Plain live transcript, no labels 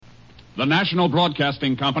the National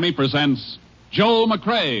Broadcasting Company presents Joel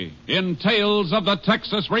McCrea in Tales of the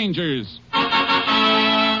Texas Rangers.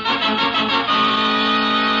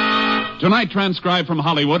 Tonight, transcribed from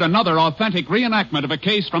Hollywood, another authentic reenactment of a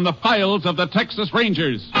case from the files of the Texas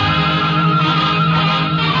Rangers.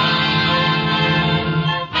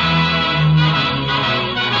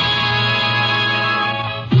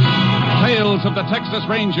 Tales of the Texas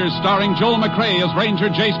Rangers, starring Joel McCrea as Ranger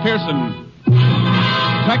Jace Pearson.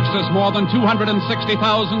 Texas, more than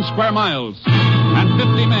 260,000 square miles, and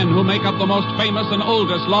 50 men who make up the most famous and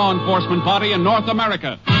oldest law enforcement body in North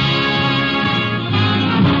America.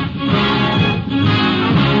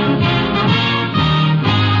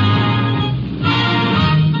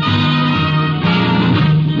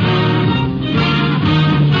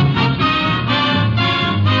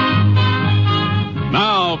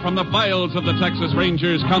 Now, from the files of the Texas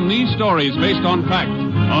Rangers come these stories based on fact.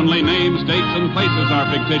 Only names, dates, and places are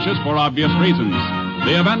fictitious for obvious reasons.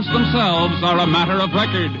 The events themselves are a matter of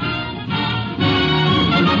record.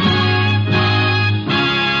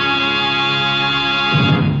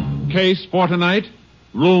 Case for tonight,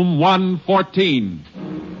 Room 114.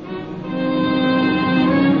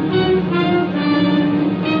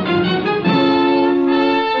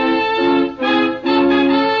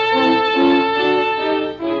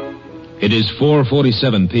 It is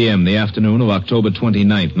 4:47 p.m., the afternoon of October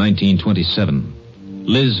 29th, 1927.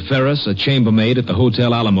 Liz Ferris, a chambermaid at the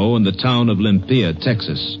Hotel Alamo in the town of Limpia,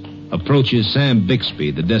 Texas, approaches Sam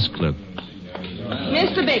Bixby, the desk clerk.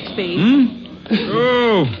 Mr. Bixby.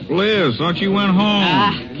 Oh, Liz, thought you went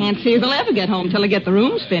home. Can't see if I'll ever get home till I get the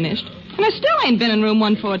rooms finished. And I still ain't been in room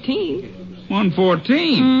 114.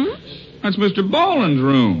 114? That's Mr. Boland's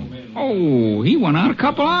room. Oh, he went out a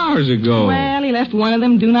couple hours ago. Well, he left one of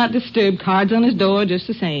them do not disturb cards on his door just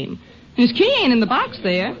the same. His key ain't in the box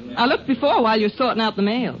there. I looked before while you were sorting out the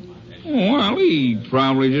mail. Oh, well, he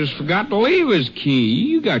probably just forgot to leave his key.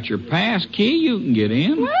 You got your pass key. You can get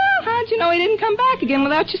in. Well, how'd you know he didn't come back again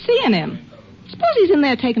without you seeing him? Suppose he's in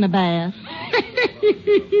there taking a bath.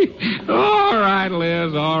 All right,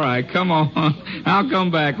 Liz, all right. Come on. I'll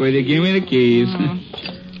come back with you. Give me the keys.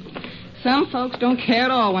 Some folks don't care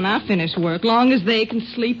at all when I finish work, long as they can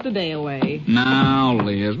sleep the day away. Now,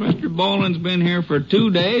 Liz, Mr. Boland's been here for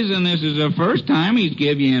 2 days, and this is the first time he's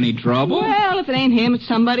give you any trouble. Well, if it ain't him, it's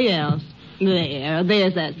somebody else.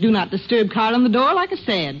 There's that do not disturb card on the door, like I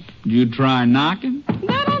said. Did you try knocking?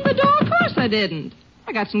 That on the door? Of course I didn't.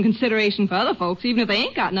 I got some consideration for other folks, even if they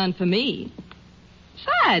ain't got none for me.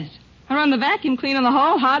 Besides, I run the vacuum cleaner in the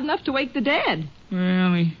hall hard enough to wake the dead.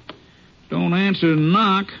 Well, he don't answer the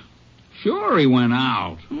knock. Sure, he went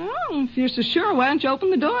out. Well, if you're so sure, why don't you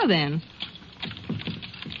open the door then?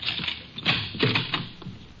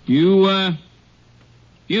 You in,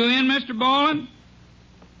 Mr. Boland?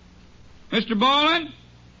 Mr. Boland?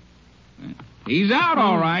 He's out,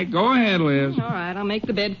 all right. Go ahead, Liz. All right, I'll make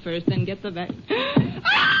the bed first, then get the vacuum.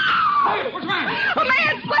 What's the matter? A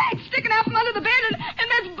man's leg sticking out from under the bed, and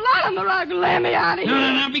there's blood on the rug. Let me out of here.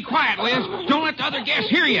 No, be quiet, Liz. Don't let the other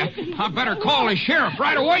guests hear you. I better call the sheriff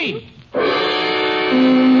right away.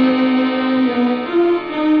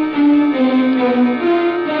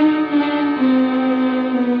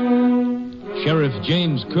 Sheriff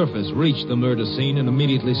James Kerfus reached the murder scene and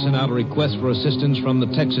immediately sent out a request for assistance from the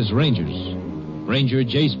Texas Rangers. Ranger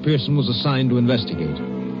Jace Pearson was assigned to investigate.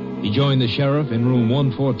 He joined the sheriff in room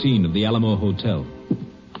 114 of the Alamo Hotel.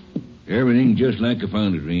 Everything just like I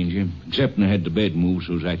found it, Ranger, except I had the bed moved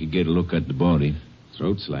so as I could get a look at the body.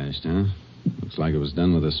 Throat slashed, huh? Looks like it was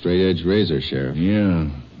done with a straight-edge razor, Sheriff. Yeah.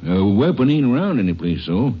 A weapon ain't around any place,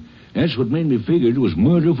 so that's what made me figure it was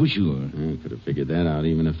murder for sure. I could have figured that out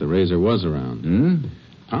even if the razor was around. Huh?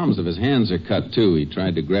 Palms of his hands are cut, too. He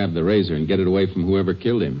tried to grab the razor and get it away from whoever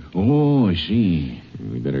killed him. Oh, I see.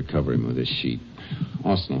 We better cover him with this sheet.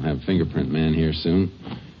 Austin will have fingerprint man here soon.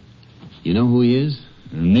 You know who he is?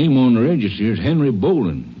 The name on the register is Henry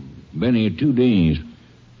Boland. Been here 2 days.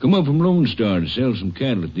 Come up from Lone Star to sell some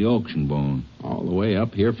cattle at the auction barn. All the way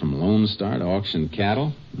up here from Lone Star to auction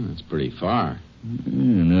cattle? That's pretty far.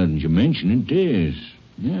 Now that you mention it, is.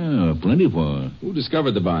 Yeah, plenty far. Who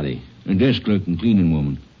discovered the body? A desk clerk and cleaning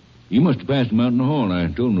woman. You must have passed him out in the hall. I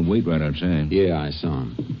told him to wait right outside. Yeah, I saw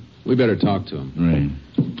him. We better talk to him. Right.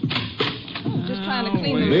 Just trying to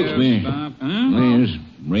clean the Bixby. Huh? Liz,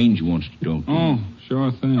 Ranger wants to talk to you. Oh,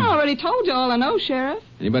 sure thing. I already told you all I know, Sheriff.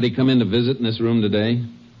 Anybody come in to visit in this room today?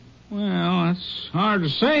 Well, that's hard to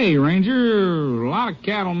say, Ranger. A lot of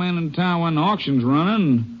cattlemen in town when the auction's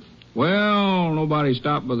running. Well, nobody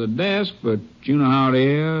stopped by the desk, but you know how it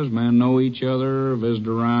is. Men know each other, visit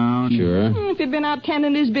around. Sure. If he'd been out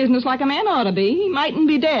tending his business like a man ought to be, he mightn't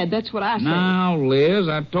be dead. That's what I say. Now, Liz,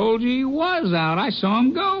 I told you he was out. I saw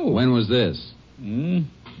him go. When was this? Noon,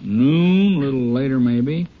 a little later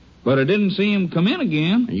maybe. But I didn't see him come in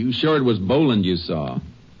again. Are you sure it was Boland you saw?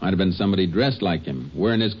 Might have been somebody dressed like him,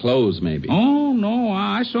 wearing his clothes maybe. Oh, no,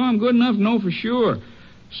 I saw him good enough to know for sure.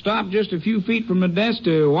 Stopped just a few feet from the desk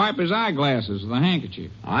to wipe his eyeglasses with a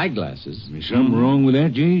handkerchief. Eyeglasses? Is something wrong with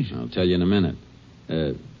that, Jace? I'll tell you in a minute.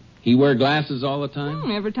 He wear glasses all the time?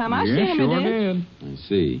 Every time I see Yeah, him, sure he did. did. I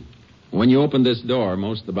see. When you opened this door,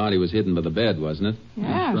 most of the body was hidden by the bed, wasn't it? Yeah.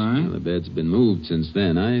 That's Well, right. the bed's been moved since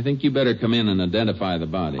then. I think you better come in and identify the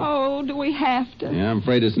body. Oh, do we have to? Yeah, I'm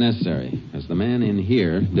afraid it's necessary, because the man in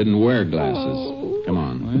here didn't wear glasses. Oh. Come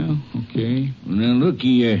on. Well, okay. Now, look,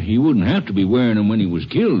 he wouldn't have to be wearing them when he was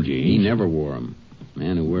killed, Jace. He never wore them.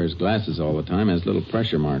 Man who wears glasses all the time has little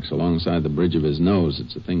pressure marks alongside the bridge of his nose.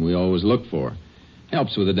 It's a thing we always look for.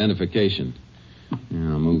 Helps with identification.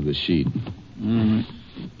 Yeah, I'll move the sheet.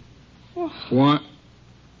 What?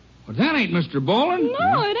 Well, that ain't Mr. Boland.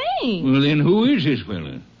 No, it ain't. Well, then who is this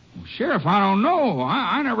fella? Well, Sheriff, I don't know.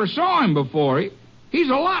 I never saw him before. He's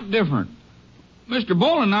a lot different. Mr.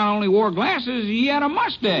 Boland not only wore glasses, he had a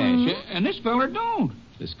mustache. And this feller don't.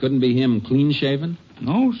 This couldn't be him clean-shaven?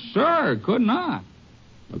 No, sir, could not.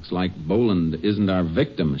 Looks like Boland isn't our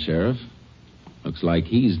victim, Sheriff. Looks like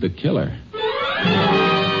he's the killer.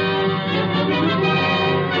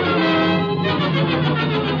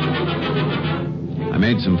 I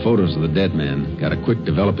made some photos of the dead man, got a quick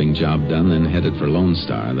developing job done, then headed for Lone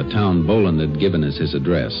Star, the town Boland had given us his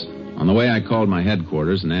address. On the way, I called my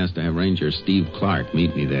headquarters and asked to have Ranger Steve Clark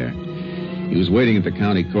meet me there. He was waiting at the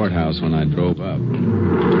county courthouse when I drove up.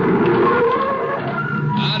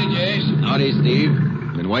 Howdy, Jace. Howdy, Steve.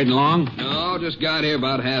 Been waiting long? No, just got here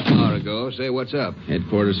about a half hour ago. Say, what's up?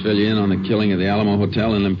 Headquarters fill you in on the killing of the Alamo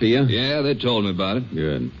Hotel in Olympia? Yeah, they told me about it.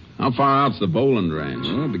 Good. How far out's the Boland Ranch?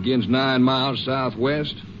 Well, it begins 9 miles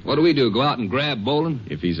southwest. What do we do, go out and grab Boland?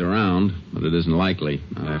 If he's around, but it isn't likely.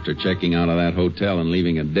 Not after checking out of that hotel and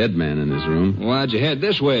leaving a dead man in his room. Why'd you head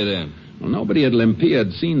this way, then? Well, nobody at Olympia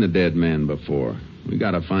had seen the dead man before. We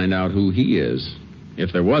gotta find out who he is.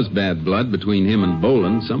 If there was bad blood between him and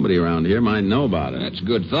Boland, somebody around here might know about it. That's a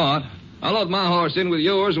good thought. I'll load my horse in with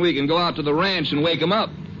yours, and we can go out to the ranch and wake him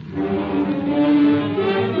up.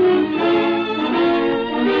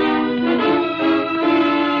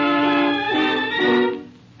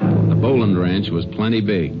 The Boland Ranch was plenty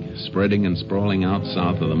big, spreading and sprawling out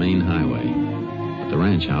south of the main highway. But the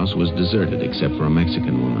ranch house was deserted except for a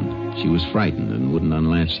Mexican woman. She was frightened and wouldn't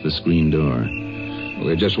unlatch the screen door.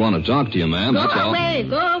 We just want to talk to you, ma'am, that's all.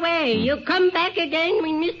 Go away. You come back again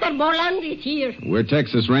when Mr. Boland is here. We're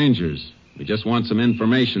Texas Rangers. We just want some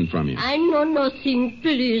information from you. I know nothing,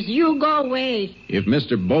 please. You go away. If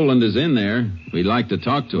Mr. Boland is in there, we'd like to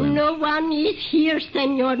talk to him. No one is here,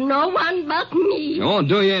 senor. No one but me. It won't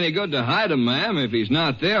do you any good to hide him, ma'am. If he's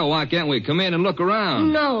not there, why can't we come in and look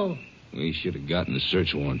around? No. We should have gotten a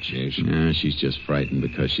search warrant, Chase. Yeah, she's just frightened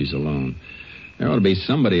because she's alone. There ought to be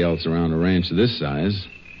somebody else around a ranch this size.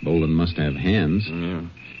 Boland must have hands.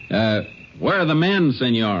 Yeah. Where are the men,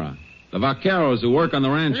 Senora? The vaqueros who work on the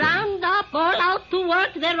ranch. Round up, all out to work.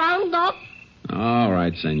 They round up. All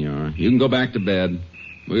right, Senora. You can go back to bed.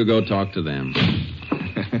 We'll go talk to them.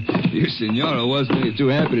 Your senora wasn't any too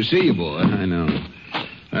happy to see you, boy. I know.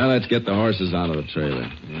 Well, let's get the horses out of the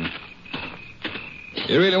trailer.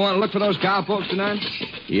 You really want to look for those cowpokes tonight?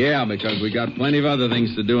 Yeah, because we got plenty of other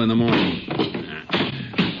things to do in the morning.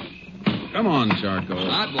 Come on, Charcoal.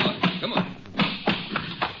 Hot boy, come on.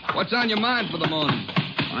 What's on your mind for the morning?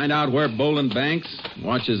 Find out where Boland banks.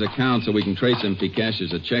 Watch his account so we can trace him if he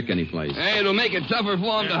cashes a check anyplace. Hey, it'll make it tougher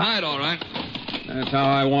for him to hide, all right. That's how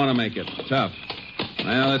I want to make it. Tough.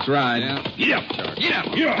 Well, let's ride. Yeah. Get up, Charcoal. Get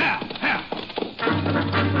up. Yeah.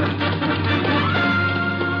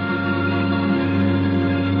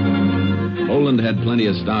 Boland had plenty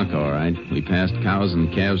of stock, all right. We passed cows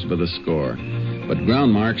and calves by the score. But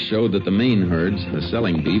ground marks showed that the main herds, the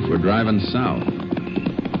selling beef, were driving south.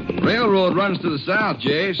 Railroad runs to the south,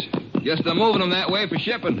 Jace. Guess they're moving them that way for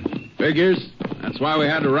shipping. Figures. That's why we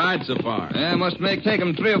had to ride so far. Yeah, must take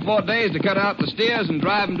them 3 or 4 days to cut out the steers and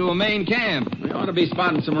drive them to a main camp. We ought to be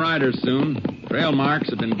spotting some riders soon. Trail marks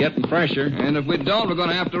have been getting fresher. And if we don't, we're going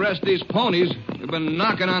to have to rest these ponies. We've been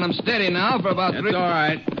knocking on them steady now for about That's 3... all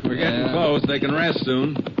right. We're getting Yeah. close. They can rest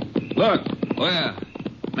soon. Look, Where?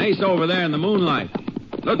 Mace over there in the moonlight.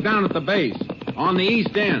 Look down at the base, on the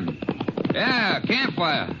east end. Yeah,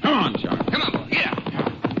 campfire. Come on, Charlie. Come on, boy. Get up.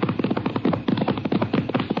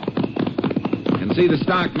 can see the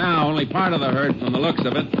stock now, only part of the herd from the looks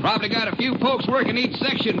of it. Probably got a few folks working each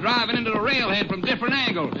section driving into the railhead from different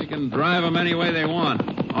angles. They can drive them any way they want.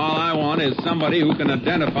 All I want is somebody who can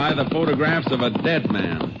identify the photographs of a dead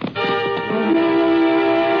man.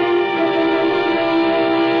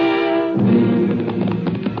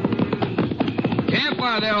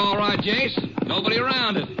 Campfire there, all right, Jace. Nobody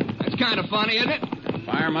around it. That's kind of funny, isn't it?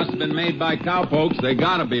 Fire must have been made by cowpokes. They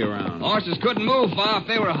gotta be around. Horses couldn't move far if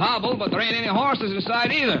they were hobbled, but there ain't any horses in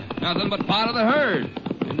sight either. Nothing but part of the herd.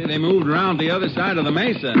 Maybe they moved around the other side of the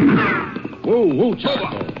mesa. Whoa,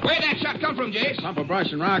 Charcoal. Where'd that shot come from, Jace? Clump of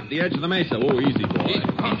brush and rock at the edge of the mesa. Whoa, easy, boy. You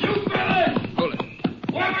fellas! Pull it.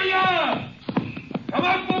 Wherever you are, come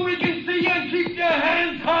up where we can see you and keep your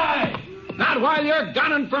hands high. Not while you're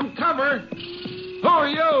gunning from cover. Who are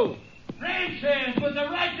you? Ranch hands with the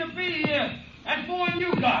right to be here. That's more than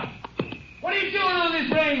you got. What are you doing on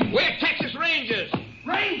this range? We're Texas Rangers.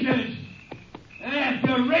 Rangers? If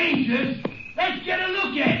you're Rangers, let's get a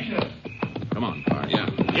look at you. Come on, Fire. Yeah.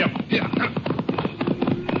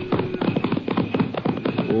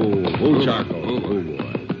 Oh, Charcoal. Oh,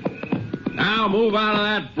 boy. Now move out of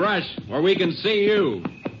that brush where we can see you.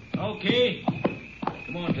 Okay.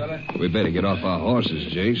 Come on, fella. We better get off our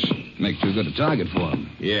horses, Jace. Make too good a target for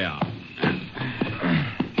them. Yeah.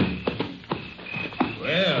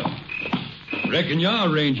 Well, reckon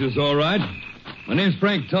y'all Rangers, all right. My name's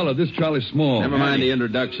Frank Tuller. This Charlie Small. Never mind the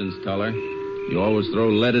introductions, Tuller. You always throw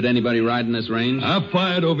lead at anybody riding this range? I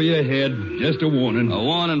fired over your head. Just a warning. A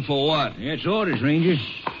warning for what? That's orders, Ranger.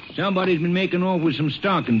 Somebody's been making off with some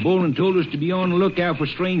stock, and Boland told us to be on the lookout for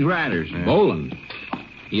strange riders. Boland?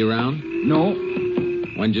 He around? No.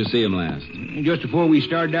 When'd you see him last? Just before we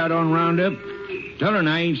started out on Roundup. Tuller and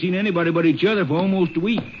I ain't seen anybody but each other for almost a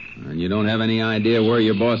week. And you don't have any idea where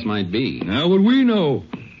your boss might be? How would we know?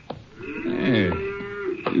 Hey,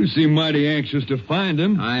 you seem mighty anxious to find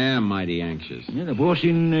him. I am mighty anxious. Yeah, the boss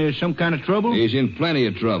in some kind of trouble? He's in plenty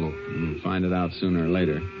of trouble. We'll find it out sooner or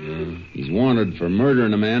later. He's wanted for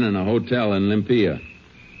murdering a man in a hotel in Olympia.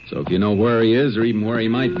 So if you know where he is or even where he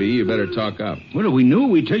might be, you better talk up. Well, if we knew,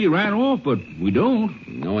 we'd tell you right off, but we don't.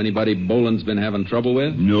 Know anybody Boland's been having trouble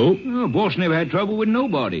with? Nope. No, boss never had trouble with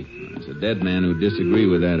nobody. There's a dead man who'd disagree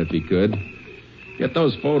with that if he could. Get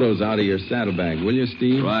those photos out of your saddlebag, will you,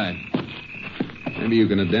 Steve? Right. Maybe you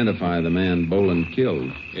can identify the man Boland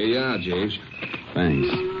killed. Here you are, Jace. Thanks.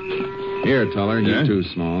 Here, Tuller, Yeah? you too,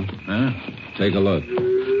 Small. Huh? Take a look.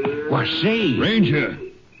 What, say? Ranger,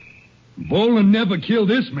 Boland never killed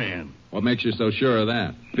this man. What makes you so sure of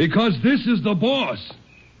that? Because this is the boss.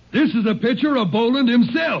 This is a picture of Boland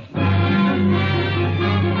himself.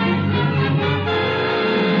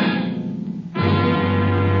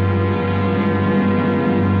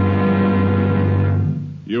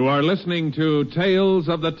 You are listening to Tales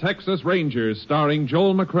of the Texas Rangers, starring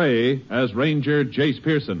Joel McCrea as Ranger Jace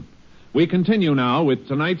Pearson. We continue now with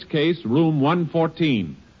tonight's case, Room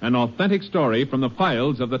 114, an authentic story from the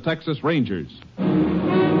files of the Texas Rangers.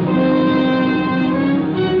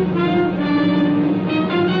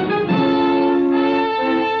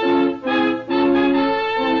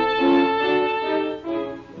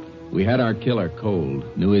 We had our killer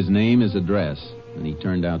cold, knew his name, his address, and he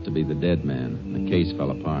turned out to be the dead man. The case fell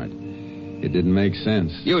apart. It didn't make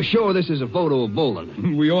sense. You're sure this is a photo of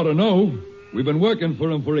Boland? We ought to know. We've been working for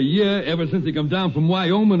him for a year, ever since he come down from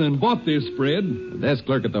Wyoming and bought this spread. The desk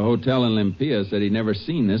clerk at the hotel in Olympia said he'd never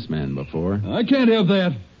seen this man before. I can't have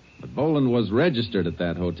that. But Boland was registered at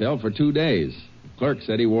that hotel for 2 days. The clerk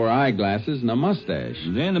said he wore eyeglasses and a mustache.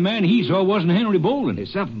 Then the man he saw wasn't Henry Boland.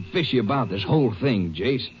 There's something fishy about this whole thing,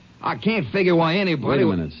 Jace. I can't figure why anybody...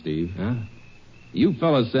 Wait a minute, Steve. Huh? You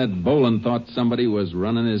fellas said Boland thought somebody was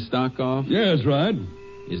running his stock off? Yeah, that's right.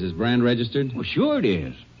 Is his brand registered? Well, sure it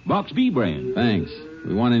is. Box B brand. Thanks. If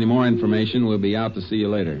we want any more information, we'll be out to see you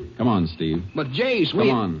later. Come on, Steve. But, Jace,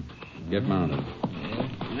 Come on. Get mounted.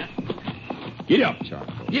 Get up.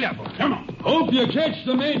 Charcoal. Get up. Come on. Hope you catch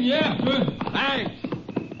the man you after. Thanks.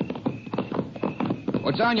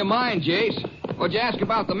 What's on your mind, Jace? What'd you ask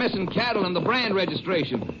about the missing cattle and the brand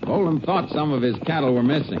registration? Boland thought some of his cattle were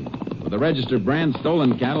missing. With the registered brand,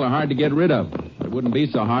 stolen cattle are hard to get rid of. It wouldn't be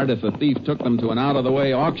so hard if the thief took them to an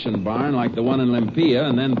out-of-the-way auction barn like the one in Olympia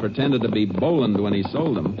and then pretended to be Boland when he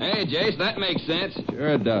sold them. Hey, Jace, that makes sense. Sure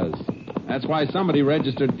it does. That's why somebody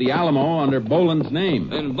registered the Alamo under Boland's name.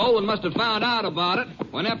 Then Boland must have found out about it,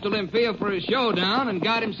 went up to Olympia for his showdown, and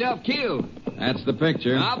got himself killed. That's the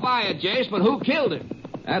picture. I'll buy it, Jace, but who killed him?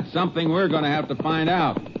 That's something we're going to have to find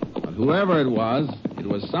out. But whoever it was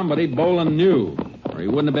somebody Boland knew, or he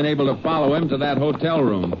wouldn't have been able to follow him to that hotel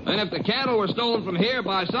room. And if the cattle were stolen from here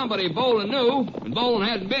by somebody Boland knew, and Boland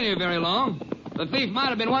hadn't been here very long, The thief might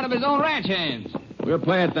have been one of his own ranch hands. We'll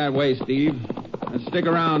play it that way, Steve. Let's stick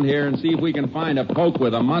around here and see if we can find a poke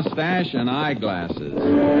with a mustache and eyeglasses.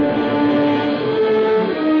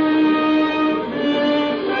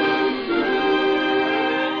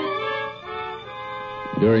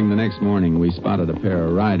 During the next morning, we spotted a pair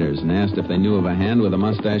of riders and asked if they knew of a hand with a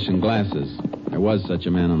mustache and glasses. There was such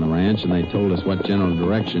a man on the ranch, and they told us what general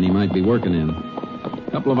direction he might be working in.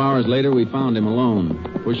 A couple of hours later, we found him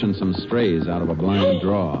alone, pushing some strays out of a blind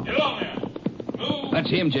draw. Get on there. Move. That's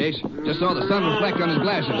him, Jace. Just saw the sun reflect on his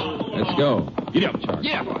glasses. Let's go. Get up, Charlie.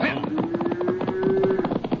 Yeah,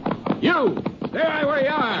 You! Stay right where you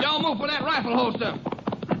are! don't move for that rifle holster.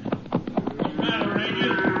 What's the matter,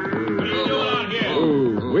 Rangers? What are you doing out here?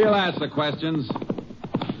 Ooh, we'll ask the questions.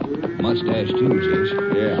 Mustache, too, Jace.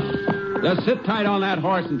 Yeah. Just sit tight on that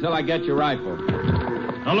horse until I get your rifle.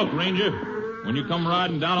 Now, look, Ranger. When you come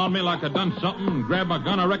riding down on me like I done something and grab my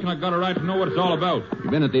gun, I reckon I got a right to know what it's all about.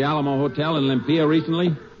 You been at the Alamo Hotel in Olympia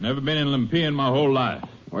recently? Never been in Olympia in my whole life.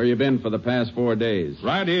 Where you been for the past 4 days?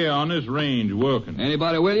 Right here on this range working.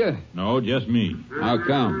 Anybody with you? No, just me. How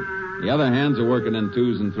come? The other hands are working in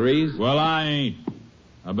 2s and 3s? Well, I ain't.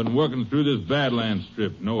 I've been working through this Badlands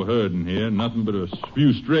strip. No herding here. Nothing but a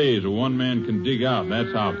few strays that one man can dig out.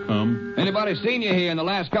 That's how it come. Anybody seen you here in the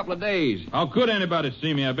last couple of days? How could anybody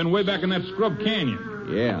see me? I've been way back in that scrub canyon.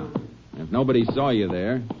 Yeah. If nobody saw you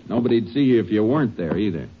there, nobody'd see you if you weren't there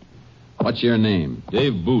either. What's your name?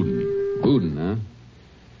 Dave Bouden. Bouden, huh?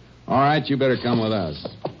 All right, you better come with us.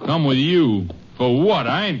 Come with you? For what?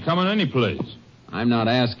 I ain't coming any place. I'm not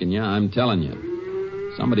asking you, I'm telling you.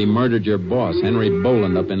 Somebody murdered your boss, Henry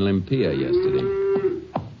Boland, up in Olympia yesterday.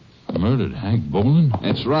 Murdered Hank Boland?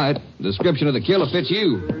 That's right. The description of the killer fits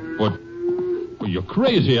you. What? Well, you're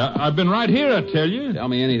crazy. I've been right here, I tell you. Tell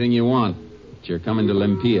me anything you want, but you're coming to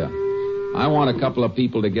Olympia. I want a couple of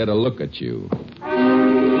people to get a look at you.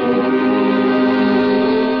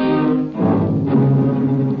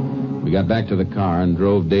 We got back to the car and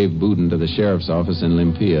drove Dave Bouden to the sheriff's office in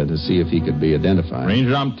Olympia to see if he could be identified.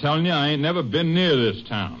 Ranger, I'm telling you, I ain't never been near this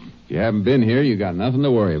town. If you haven't been here, you got nothing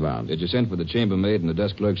to worry about. Did you send for the chambermaid and the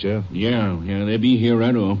desk clerk, Sheriff? Yeah, they'll be here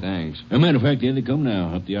right off. Thanks. As a matter of fact, there they come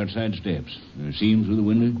now, up the outside steps. See them through the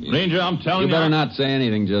window? Ranger, I'm telling you... You better not say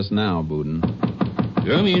anything just now, Bouden.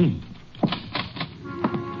 Come in.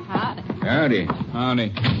 Howdy.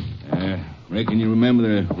 Howdy. Reckon you remember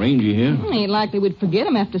the ranger here? Ain't likely we'd forget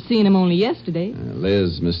him after seeing him only yesterday.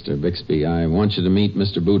 Liz, Mr. Bixby, I want you to meet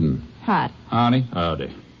Mr. Bouden. Hot. Howdy.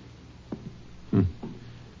 Howdy.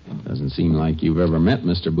 Doesn't seem like you've ever met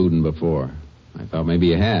Mr. Bouden before. I thought maybe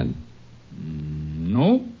you had.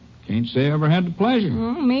 No. Can't say I ever had the pleasure.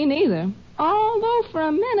 Me neither. Although for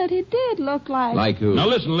a minute he did look like... Like who? Now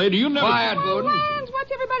listen, lady, you never... Quiet, Bouden. Lines,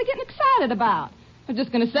 what's everybody getting excited about? I was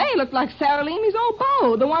just going to say he looked like Sarah Leamy's old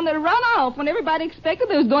beau, the one that run off when everybody expected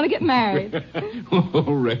they was going to get married.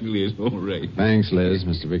 All right, Liz, all right. Thanks, Liz,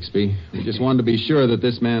 Mr. Bixby. We just wanted to be sure that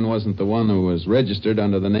this man wasn't the one who was registered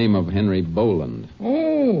under the name of Henry Boland.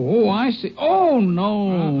 Oh, I see. Oh,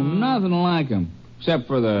 no, nothing like him. Except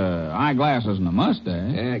for the eyeglasses and the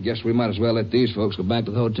mustache. Yeah, I guess we might as well let these folks go back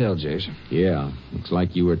to the hotel, Jason. Yeah, looks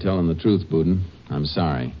like you were telling the truth, Bouden. I'm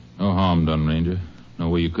sorry. No harm done, Ranger. No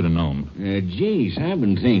way you could have known. Jace, I've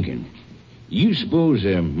been thinking. You suppose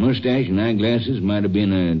mustache and eyeglasses might have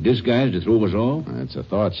been a disguise to throw us off? That's a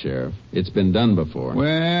thought, Sheriff. It's been done before. Well,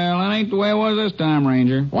 that ain't the way it was this time,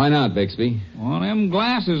 Ranger. Why not, Bixby? Well, them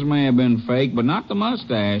glasses may have been fake, but not the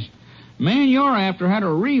mustache. The man you're after had a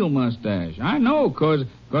real mustache. I know, 'cause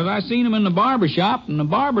I seen him in the barber shop, and the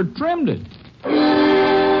barber trimmed it.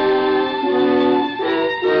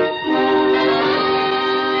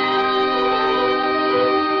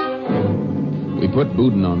 We put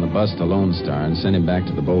Bouden on the bus to Lone Star and sent him back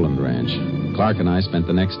to the Boland Ranch. Clark and I spent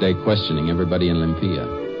the next day questioning everybody in Olympia.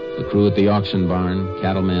 The crew at the auction barn,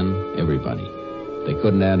 cattlemen, everybody. They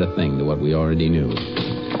couldn't add a thing to what we already knew.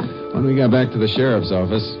 When we got back to the sheriff's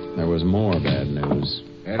office, there was more bad news.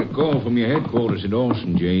 Had a call from your headquarters at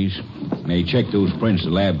Austin, Jace. They checked those prints the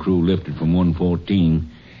lab crew lifted from 114.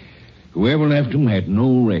 Whoever left them had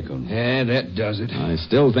no record. Yeah, that does it. I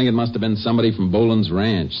still think it must have been somebody from Boland's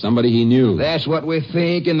ranch, somebody he knew. That's what we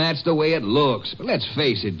think, and that's the way it looks. But let's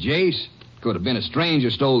face it, Jace. Could have been a stranger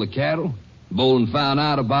stole the cattle. Boland found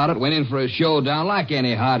out about it, went in for a showdown like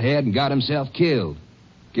any hothead, and got himself killed.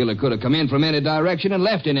 Killer could have come in from any direction and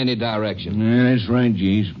left in any direction. Yeah, that's right,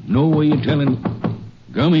 Jace. No way you're telling...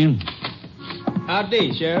 Come in.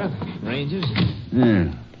 Howdy, Sheriff. Rangers.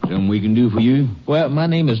 Yeah. Something we can do for you? Well, my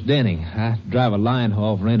name is Denning. I drive a line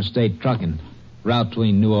haul for Interstate Trucking, route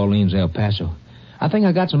between New Orleans and El Paso. I think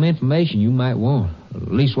I got some information you might want.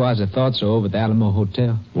 Leastwise, I thought so over at the Alamo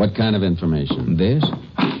Hotel. What kind of information? This?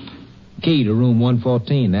 Key to room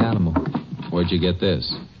 114, the Alamo. Where'd you get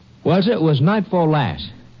this? Well, sir, it was nightfall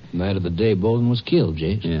last. Night of the day Bolden was killed,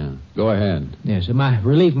 Jace. Yeah. Go ahead. Yes, sir. My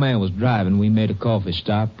relief man was driving. We made a coffee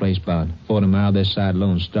stop, place about 40 miles this side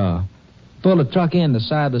Lone Star. Pulled the truck in the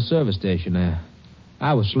side of the service station there.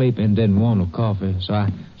 I was sleeping, didn't want no coffee, so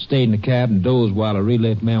I stayed in the cab and dozed while the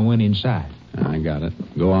relief man went inside. I got it.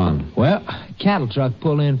 Go on. Well, cattle truck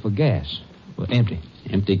pulled in for gas. Well, empty.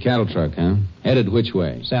 Empty cattle truck, huh? Headed which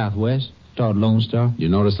way? Southwest, toward Lone Star. You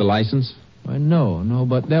notice the license? Well, no,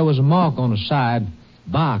 but there was a mark on the side,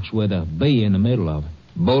 box with a B in the middle of it.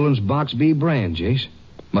 Boland's Box B brand, Jace.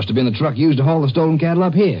 Must have been the truck used to haul the stolen cattle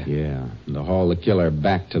up here. Yeah, and to haul the killer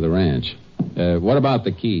back to the ranch. What about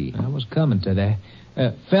the key? I was coming to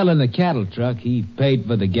that. Fell in the cattle truck. He paid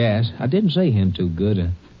for the gas. I didn't see him too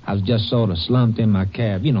good. I was just sort of slumped in my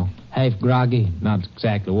cab, half groggy, not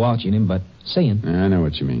exactly watching him, but seeing. I know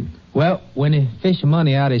what you mean. Well, when he fished the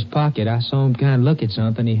money out of his pocket, I saw him kind of look at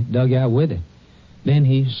something he dug out with it. Then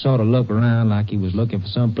he sort of looked around like he was looking for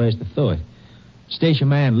some place to throw it. Station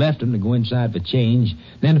man left him to go inside for change.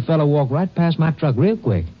 Then the fellow walked right past my truck real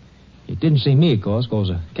quick. He didn't see me, of course, because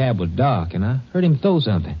the cab was dark, and I heard him throw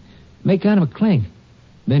something. Make kind of a clink.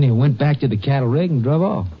 Then he went back to the cattle rig and drove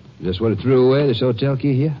off. Just what he threw away, this hotel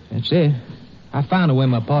key here? That's it. I found it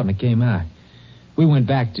when my partner came out. We went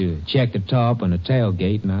back to check the top and the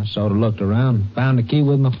tailgate, and I sort of looked around and found the key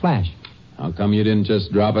with my flash. How come you didn't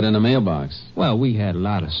just drop it in a mailbox? Well, we had a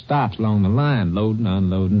lot of stops along the line, loading,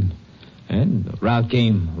 unloading. And the route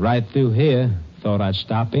came right through here. Thought I'd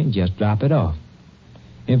stop in, just drop it off.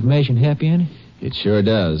 Information help you any? It sure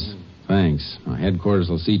does. Thanks. My headquarters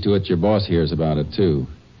will see to it your boss hears about it, too.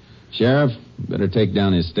 Sheriff, better take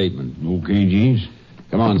down his statement. Okay, Jeeves.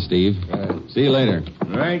 Come on, Steve. See you later.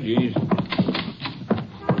 All right, Jeeves.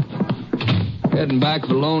 Heading back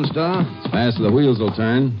for Lone Star? As fast as the wheels will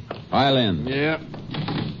turn. Pile in. Yeah.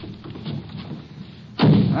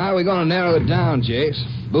 How are we going to narrow it down, Jace?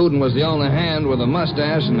 Boudin was the only hand with a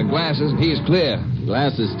mustache and the glasses, and he's clear.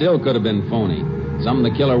 Glasses still could have been phony. Some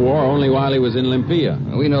the killer wore only while he was in Olympia.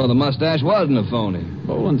 We know the mustache wasn't a phony.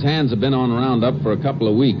 Boland's hands have been on Roundup for a couple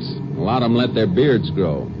of weeks. A lot of them let their beards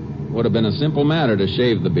grow. Would have been a simple matter to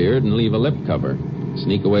shave the beard and leave a lip cover.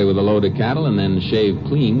 Sneak away with a load of cattle and then shave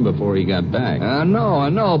clean before he got back. I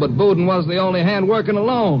know, but Boudin wasn't the only hand working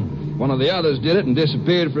alone. One of the others did it and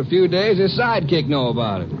disappeared for a few days. His sidekick know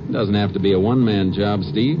about it. Doesn't have to be a one-man job,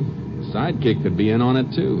 Steve. The sidekick could be in on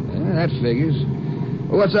it, too. Yeah, that figures.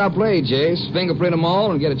 Well, what's our play, Jace? Fingerprint them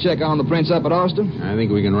all and get a check on the prints up at Austin? I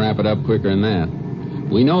think we can wrap it up quicker than that.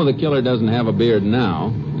 We know the killer doesn't have a beard now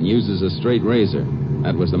and uses a straight razor.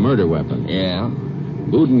 That was the murder weapon. Yeah.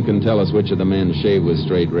 Boudin can tell us which of the men shave with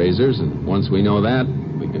straight razors, and once we know that,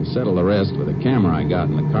 we can settle the rest with a camera I got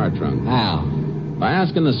in the car trunk. How? By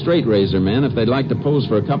asking the straight razor men if they'd like to pose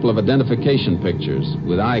for a couple of identification pictures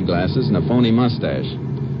with eyeglasses and a phony mustache.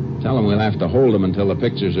 Tell them we'll have to hold them until the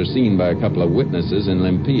pictures are seen by a couple of witnesses in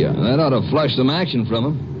Olympia. That ought to flush some action from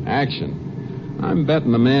them. Action? I'm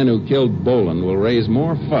betting the man who killed Boland will raise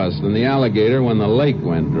more fuss than the alligator when the lake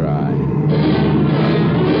went dry.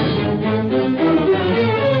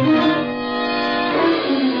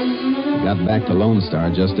 Got back to Lone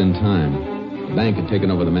Star just in time. The bank had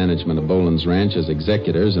taken over the management of Boland's ranch as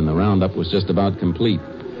executors, and the roundup was just about complete.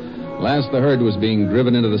 Last the herd was being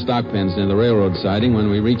driven into the stock pens near the railroad siding when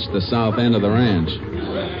we reached the south end of the ranch.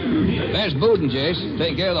 There's Boudin, Jace.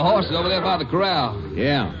 Taking care of the horses over there by the corral.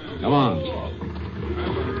 Yeah, come on.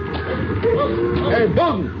 Hey,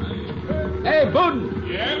 Boudin! Hey, Boudin!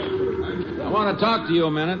 Yeah? I want to talk to you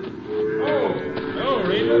a minute. Oh,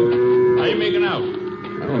 Raven. How you making out?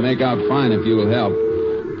 I'll make out fine if you will help.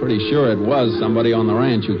 Pretty sure it was somebody on the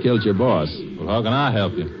ranch who killed your boss. Well, how can I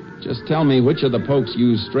help you? Just tell me which of the pokes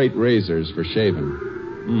use straight razors for shaving.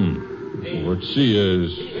 Well, let's see.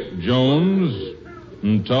 Is Jones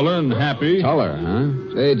and Tuller and Happy. Tuller,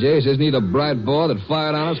 huh? Say, Jace, isn't he the bright boy that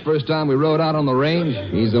fired on us first time we rode out on the range?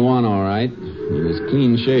 He's the one, all right. He was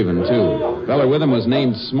clean shaven, too. Feller with him was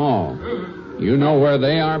named Small. You know where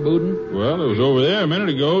they are, Boudin? Well, it was over there a minute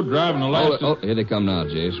ago, driving the last... Oh, here they come now,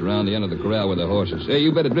 Jace, around the end of the corral with their horses. Hey,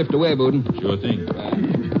 you better drift away, Boudin. Sure thing.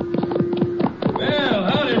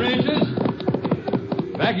 Well, howdy, Rangers.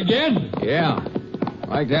 Back again? Yeah.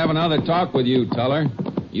 Like to have another talk with you, Tuller.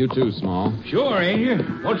 You too, Small. Sure, ain't you?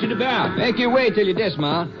 What's it about? Make your way till you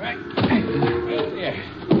dismount. Right.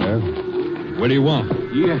 What do you want?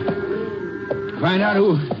 Yeah. Find out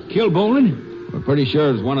who killed Boland? We're pretty sure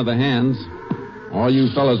it was one of the hands. All you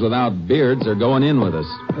fellas without beards are going in with us.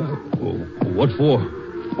 What for?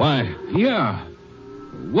 Why? Yeah.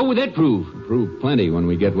 What would that prove? Prove plenty when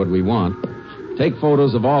we get what we want. Take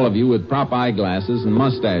photos of all of you with prop eyeglasses and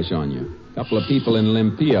mustache on you. A couple of people in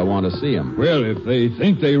Olympia want to see them. Well, if they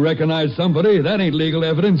think they recognize somebody, that ain't legal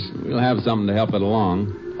evidence. We'll have something to help it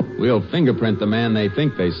along. We'll fingerprint the man they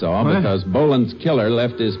think they saw because Boland's killer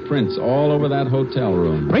left his prints all over that hotel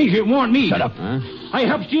room. Ranger, it warned me. Shut up. Huh? I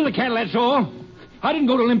helped steal the cattle, that's all. I didn't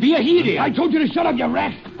go to Olympia. He did. I told you to shut up, you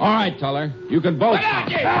rat. All right, Tuller. You can both.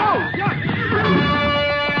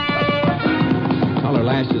 Tuller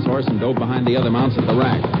lashed his horse and dove behind the other mounts at the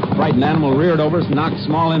rack. The frightened animal reared over us and knocked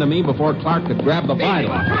Small into me before Clark could grab the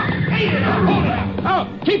bridle. Oh,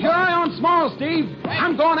 keep your eye on Small, Steve.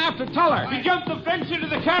 I'm going after Tuller. He jumped the fence into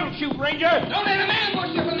the cattle chute, Ranger. Don't let him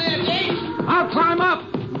ambush you from there, James. I'll climb up.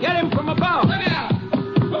 Get him from above. Look out.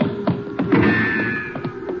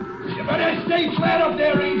 You better stay flat up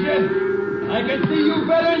there, Ranger. I can see you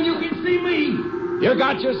better than you can see me. You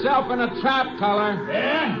got yourself in a trap, Tuller.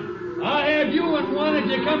 Yeah? I'll have you in one if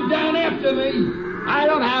you come down after me. I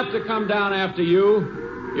don't have to come down after you.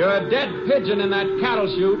 You're a dead pigeon in that cattle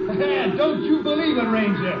chute. Don't you believe it,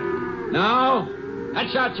 Ranger? No. That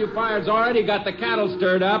shot you fired's already got the cattle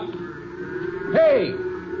stirred up. Hey,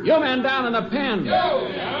 you men down in the pen. Go.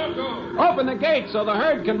 Open the gate so the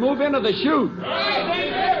herd can move into the chute.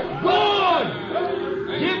 Good!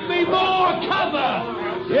 Give me more cover!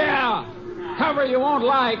 Yeah. Cover you won't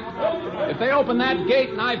like. If they open that gate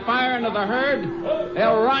and I fire into the herd,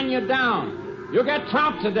 they'll run you down. You'll get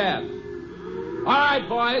tromped to death. All right,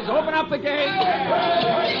 boys, open up the gate.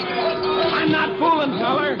 I'm not fooling,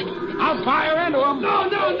 Tuller. I'll fire into them. No,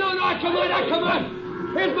 come on.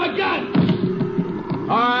 Here's my gun.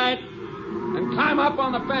 All right. And climb up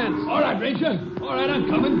on the fence. All right, Ranger. All right, I'm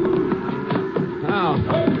coming. Now,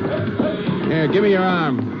 here, give me your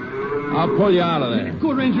arm. I'll pull you out of there.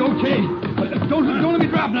 Good, Ranger, okay. Don't let me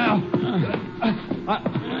drop now.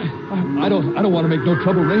 I don't want to make no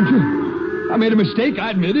trouble, Ranger. I made a mistake, I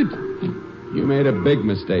admit it. You made a big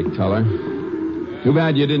mistake, Tuller. Too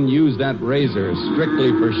bad you didn't use that razor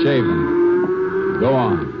strictly for shaving. Go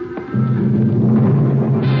on.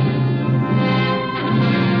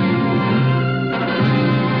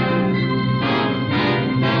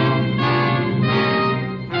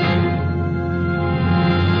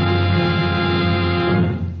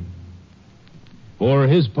 For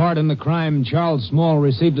his part in the crime, Charles Small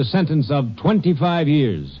received a sentence of 25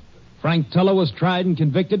 years. Frank Tuller was tried and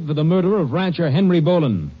convicted for the murder of rancher Henry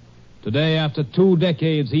Boland. Today, after 2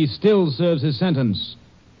 decades, he still serves his sentence.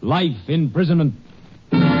 Life imprisonment.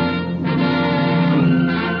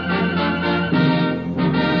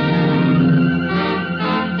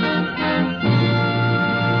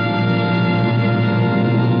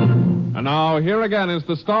 And now, here again is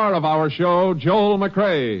the star of our show, Joel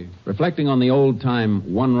McCrea. Reflecting on the old-time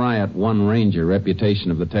one riot, one ranger reputation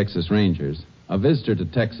of the Texas Rangers, a visitor to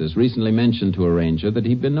Texas recently mentioned to a ranger that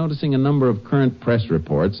he'd been noticing a number of current press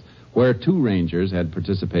reports where 2 rangers had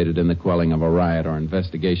participated in the quelling of a riot or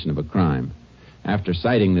investigation of a crime. After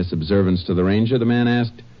citing this observance to the ranger, the man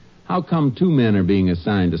asked, "How come 2 men are being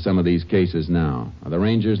assigned to some of these cases now? Are the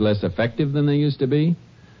rangers less effective than they used to be?"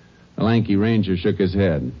 The lanky ranger shook his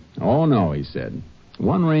head. "Oh, no," he said.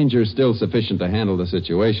 "1 ranger is still sufficient to handle the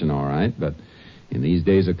situation, all right, but in these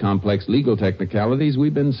days of complex legal technicalities,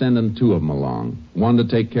 we've been sending 2 of them along. One to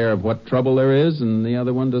take care of what trouble there is, and the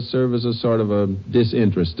other one to serve as a sort of a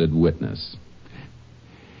disinterested witness."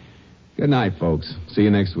 Good night, folks. See you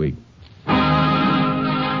next week. Next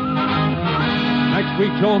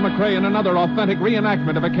week, Joel McCrea in another authentic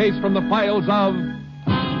reenactment of a case from the files of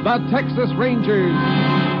the Texas Rangers.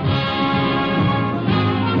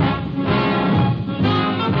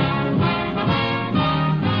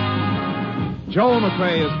 Joel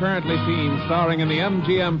McCrea is currently seen starring in the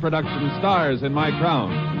MGM production Stars in My Crown.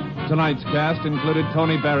 Tonight's cast included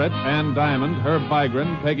Tony Barrett, Ann Diamond, Herb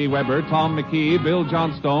Vigran, Peggy Weber, Tom McKee, Bill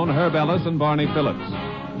Johnstone, Herb Ellis, and Barney Phillips.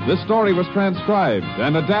 This story was transcribed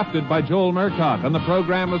and adapted by Joel Murcott, and the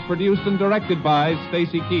program was produced and directed by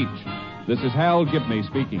Stacy Keach. This is Hal Gibney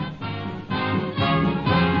speaking.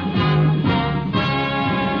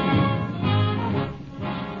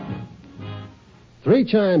 3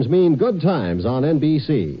 chimes mean good times on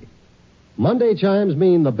NBC. Monday chimes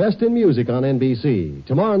mean the best in music on NBC.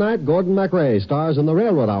 Tomorrow night, Gordon MacRae stars in the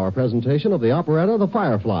Railroad Hour presentation of the operetta The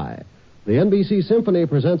Firefly. The NBC Symphony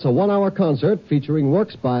presents a 1-hour concert featuring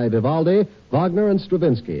works by Vivaldi, Wagner, and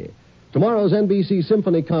Stravinsky. Tomorrow's NBC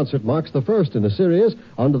Symphony concert marks the first in a series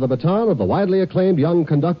under the baton of the widely acclaimed young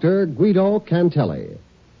conductor Guido Cantelli.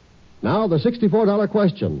 Now, the $64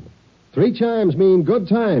 question. 3 chimes mean good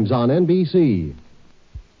times on NBC.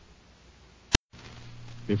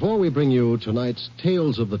 Before we bring you tonight's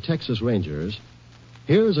Tales of the Texas Rangers,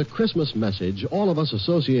 here's a Christmas message all of us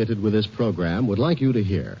associated with this program would like you to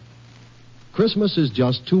hear. Christmas is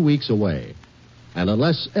just 2 weeks away, and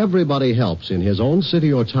unless everybody helps in his own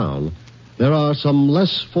city or town, there are some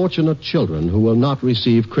less fortunate children who will not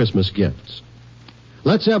receive Christmas gifts.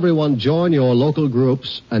 Let's everyone join your local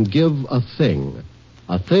groups and give a thing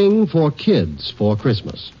for kids for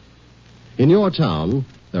Christmas. In your town,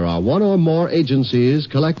 there are 1 or more agencies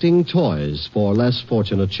collecting toys for less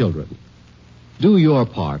fortunate children. Do your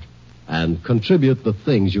part and contribute the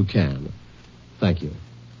things you can. Thank you.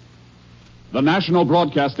 The National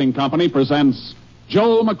Broadcasting Company presents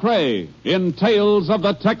Joel McCrea in Tales of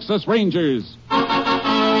the Texas Rangers.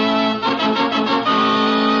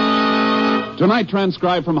 Tonight,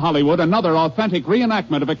 transcribed from Hollywood, another authentic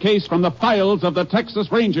reenactment of a case from the files of the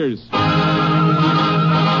Texas Rangers.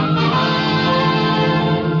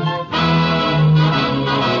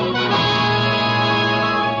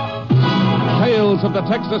 Tales of the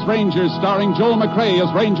Texas Rangers, starring Joel McCrea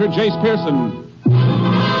as Ranger Jace Pearson.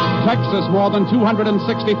 Texas, more than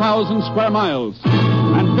 260,000 square miles,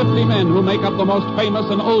 and 50 men who make up the most famous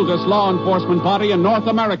and oldest law enforcement body in North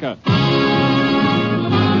America.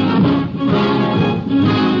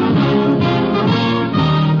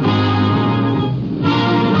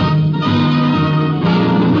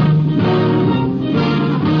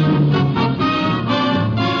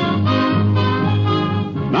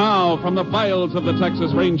 From the files of the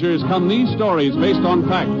Texas Rangers come these stories based on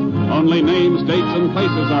fact. Only names, dates, and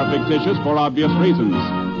places are fictitious for obvious reasons.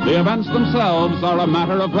 The events themselves are a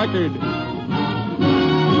matter of record.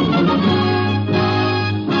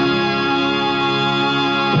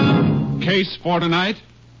 Case for tonight,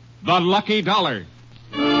 the Lucky Dollar.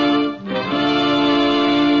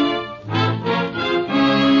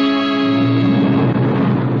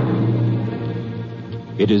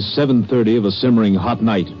 It is 7:30 of a simmering hot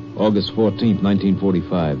night, August 14th,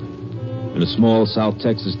 1945. In a small South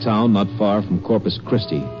Texas town not far from Corpus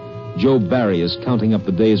Christi, Joe Barry is counting up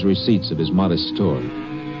the day's receipts of his modest store.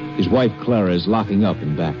 His wife, Clara, is locking up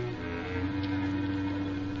in back.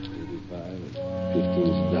 85,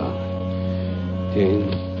 $15,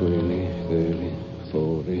 10, 20, 30,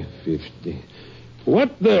 40, 50.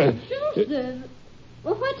 What the... Joseph!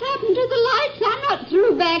 Well, what's happened to the lights? I'm not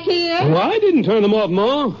through back here. Well, I didn't turn them off,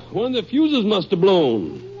 Ma. One of the fuses must have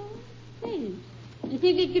blown. Hey, you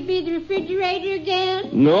think it could be the refrigerator again?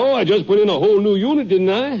 No, I just put in a whole new unit, didn't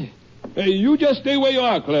I? Hey, you just stay where you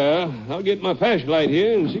are, Claire. I'll get my flashlight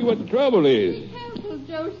here and see what the trouble is. Be careful,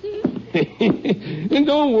 Joseph. And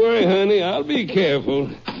don't worry, honey. I'll be careful.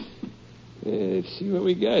 Let's see what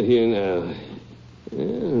we got here now.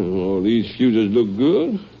 All these fuses look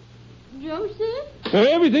good. Joseph?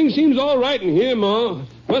 Everything seems all right in here, Ma.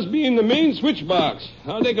 Must be in the main switch box.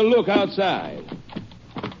 I'll take a look outside.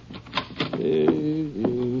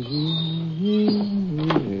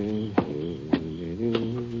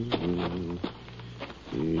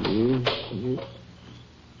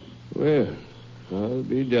 Well, I'll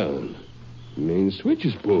be done. Main switch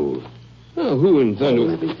is pulled. Now, who in thunder...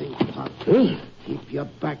 Hold everything, Pop. Huh? Keep your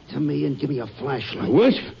back to me and give me a flashlight.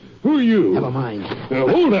 What? Who are you? Never mind. Now,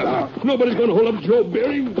 hold up. Nobody's going to hold up Joe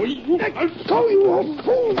Barry. Wait. Let go, you old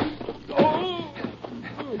fool. Oh.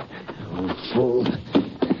 Old fool.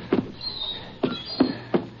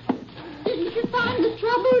 Didn't you find the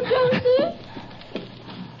trouble, Joseph?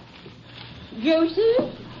 Joseph?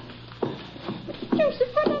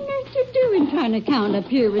 Joseph, what on earth you doing trying to count up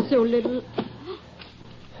here with so little...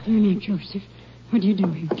 Now, Joseph, what are you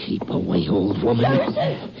doing? Keep away, old woman.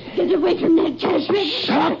 Joseph! Get away from that cash register.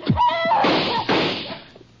 Shut up!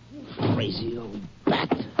 Crazy old bat.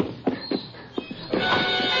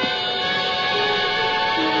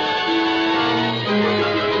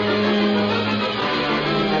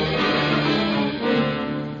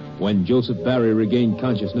 When Joseph Barry regained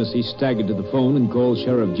consciousness, he staggered to the phone and called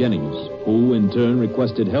Sheriff Jennings, who, in turn,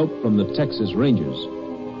 requested help from the Texas Rangers.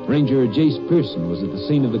 Ranger Jace Pearson was at the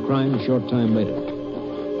scene of the crime a short time later.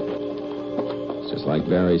 It's just like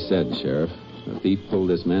Barry said, Sheriff. The thief pulled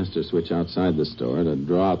his master switch outside the store to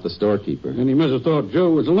draw out the storekeeper. And he must have thought Joe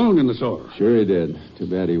was alone in the store. Sure he did. Too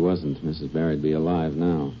bad he wasn't. Mrs. Barry'd be alive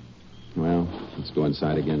now. Well, let's go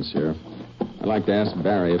inside again, Sheriff. I'd like to ask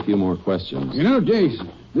Barry a few more questions. You know, Jace,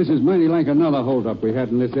 this is mighty like another holdup we had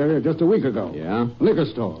in this area just a week ago. Yeah? Liquor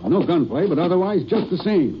store. No gunplay, but otherwise just the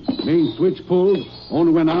same. Main switch pulled.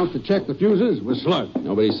 Owner went out to check the fuses. Was slugged.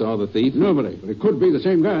 Nobody saw the thief? Nobody, but it could be the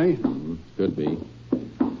same guy. Could be.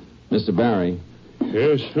 Mr. Barry.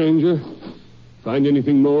 Yes, stranger. Find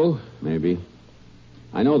anything more? Maybe.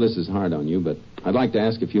 I know this is hard on you, but I'd like to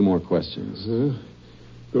ask a few more questions.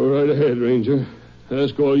 Go right ahead, Ranger.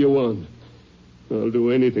 Ask all you want. I'll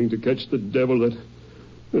do anything to catch the devil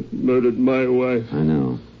that murdered my wife. I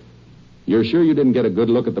know. You're sure you didn't get a good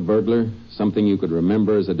look at the burglar? Something you could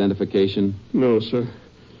remember as identification? No, sir.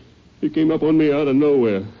 He came up on me out of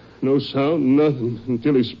nowhere. No sound, nothing,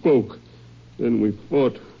 until he spoke. Then we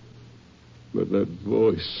fought. But that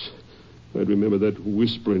voice... I'd remember that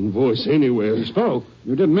whispering voice anywhere. He spoke.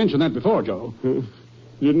 You didn't mention that before, Joe.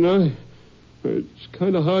 Didn't I? It's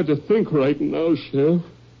kind of hard to think right now, Sheriff.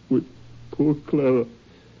 With poor Clara.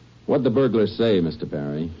 What'd the burglar say, Mr.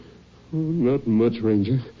 Barry? Oh, not much,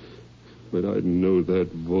 Ranger. But I'd know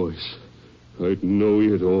that voice. I'd know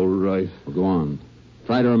it all right. Well, go on.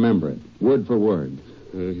 Try to remember it, word for word.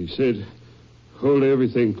 He said, hold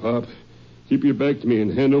everything, Pop. Keep your back to me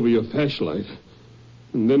and hand over your flashlight.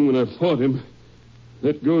 And then when I fought him,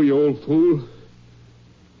 let go, you old fool.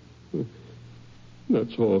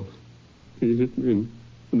 That's all. He hit me, and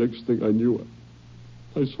the next thing I knew,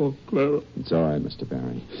 I saw Clara. It's all right, Mr.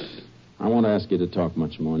 Barry. I won't ask you to talk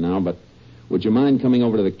much more now, but would you mind coming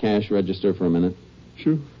over to the cash register for a minute?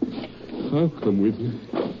 Sure. I'll come with you.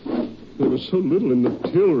 There was so little in the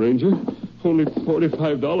till, Ranger. Only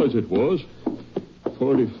 $45 it was.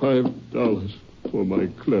 $45 for my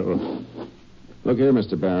Clara. Look here,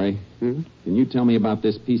 Mr. Barry. Can you tell me about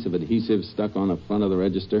this piece of adhesive stuck on the front of the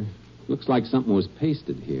register? Looks like something was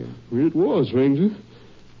pasted here. It was, Ranger.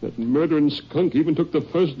 That murdering skunk even took the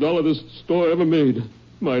first dollar this store ever made.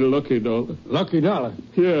 My lucky dollar. Lucky dollar?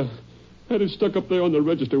 Yeah. Had it stuck up there on the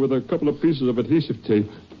register with a couple of pieces of adhesive tape.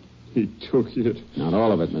 He took it. Not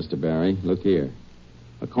all of it, Mr. Barry. Look here.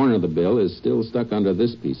 A corner of the bill is still stuck under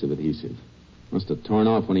this piece of adhesive. Must have torn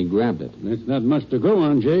off when he grabbed it. That's not much to go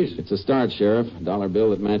on, Jace. It's a start, Sheriff. A dollar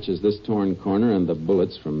bill that matches this torn corner and the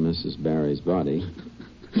bullets from Mrs. Barry's body.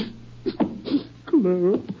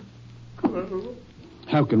 Clara.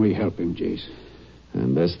 How can we help him, Jace?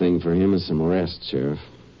 And best thing for him is some rest, Sheriff.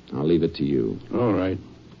 I'll leave it to you. All right.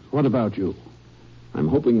 What about you? I'm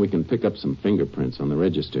hoping we can pick up some fingerprints on the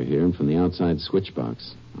register here and from the outside switch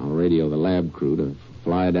box. I'll radio the lab crew to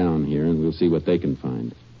fly down here, and we'll see what they can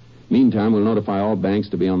find. Meantime, we'll notify all banks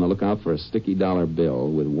to be on the lookout for a sticky dollar bill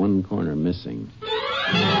with one corner missing. The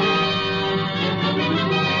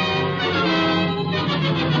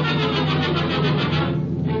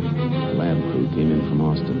lab crew came in from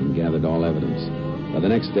Austin and gathered all evidence. By the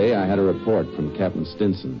next day, I had a report from Captain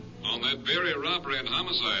Stinson. On that Berry robbery and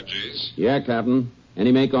homicide, Jace. Yeah, Captain.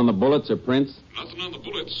 Any make on the bullets or prints? Nothing on the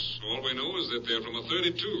bullets. All we know is that they're from a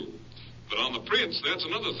 .32. But on the prints, that's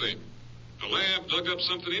another thing. The lab dug up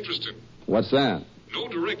something interesting. What's that? No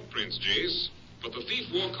direct prints, Jace, but the thief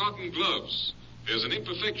wore cotton gloves. There's an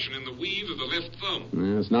imperfection in the weave of the left thumb.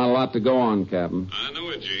 There's not a lot to go on, Captain. I know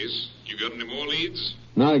it, Jace. You got any more leads?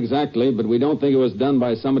 Not exactly, but we don't think it was done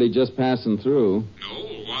by somebody just passing through. No,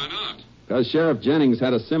 why not? Because Sheriff Jennings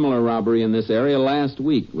had a similar robbery in this area last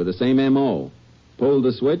week with the same M.O. Pulled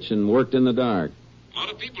the switch and worked in the dark. A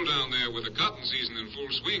lot of people down there with the cotton season in full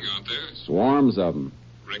swing, aren't there? Swarms of them.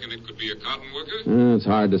 Reckon it could be a cotton worker? It's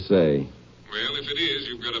hard to say. Well, if it is,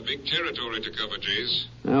 you've got a big territory to cover, Jace.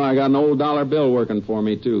 Well, I got an old dollar bill working for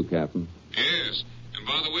me, too, Captain. Yes. And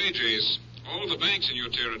by the way, Jace, all the banks in your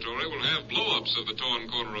territory will have blow-ups of the torn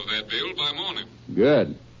corner of that bill by morning.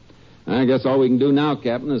 Good. I guess all we can do now,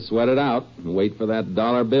 Captain, is sweat it out and wait for that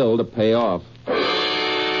dollar bill to pay off.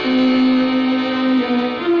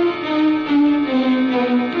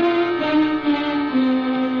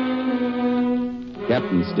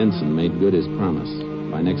 Captain Stinson made good his promise.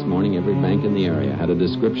 By next morning, every bank in the area had a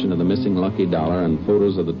description of the missing lucky dollar and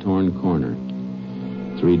photos of the torn corner.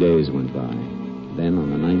 3 days went by. Then, on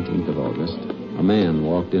the 19th of August, a man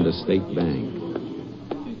walked into State Bank.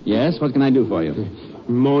 Yes, what can I do for you?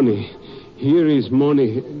 Money. Here is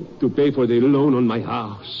money to pay for the loan on my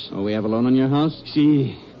house. Oh, we have a loan on your house?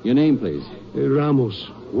 Si. Your name, please. Ramos.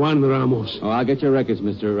 Juan Ramos. Oh, I'll get your records,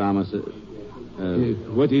 Mr. Ramos.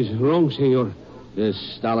 What is wrong, senor?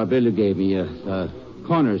 This dollar bill you gave me, the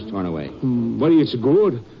corner's torn away. But it's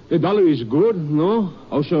good. The dollar is good, no?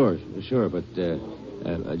 Oh, sure, but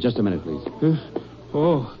just a minute, please.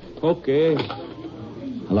 Oh, okay.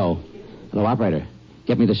 Hello, operator.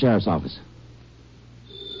 Get me the sheriff's office.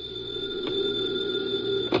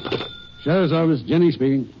 Sheriff's office, Jenny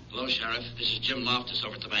speaking. Hello, Sheriff. This is Jim Loftus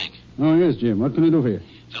over at the bank. Oh, yes, Jim. What can I do for you?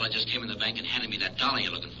 Fella just came in the bank and handed me that dollar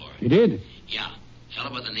you're looking for. He did? Yeah. Fella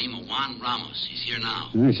by the name of Juan Ramos. He's here now.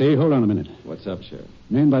 I say, hold on a minute. What's up, Sheriff?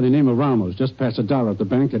 Man by the name of Ramos just passed a dollar at the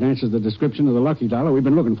bank that answers the description of the lucky dollar we've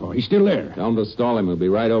been looking for. He's still there. Tell him to stall him. We'll be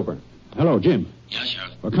right over. Hello, Jim. Yeah,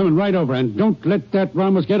 Sheriff. We're coming right over, and don't let that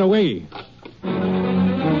Ramos get away.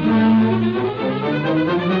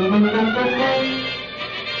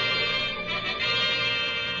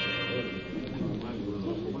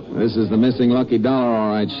 This is the missing lucky dollar,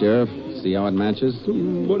 all right, Sheriff. See how it matches?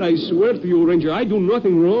 But I swear to you, Ranger, I do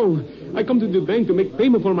nothing wrong. I come to the bank to make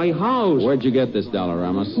payment for my house. Where'd you get this dollar,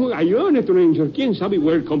 Ramos? Oh, I earn it, Ranger. Quien sabe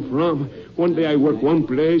where it come from? One day I work one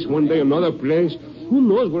place, one day another place. Who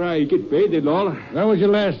knows where I get paid the dollar? Where was your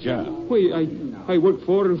last job? Wait, I worked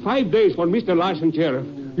for 5 days for Mr. Larson, Sheriff.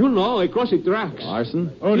 You know, I cross the tracks. Larson?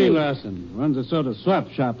 Odie Larson runs a sort of swap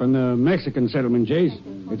shop in the Mexican settlement, Jace.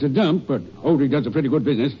 It's a dump, but Odie does a pretty good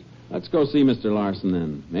business. Let's go see Mr. Larson,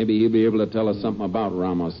 then. Maybe he'll be able to tell us something about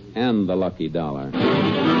Ramos and the lucky dollar.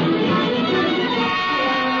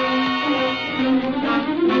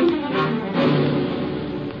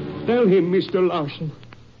 Tell him, Mr. Larson.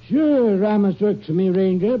 Sure, Ramos worked for me,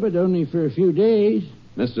 Ranger, but only for a few days.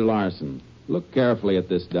 Mr. Larson, look carefully at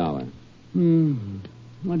this dollar.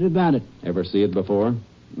 What about it? Ever see it before?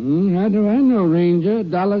 How do I know, Ranger? A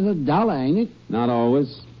dollar's a dollar, ain't it? Not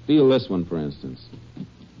always. Feel this one, for instance.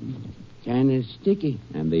 Kind of sticky.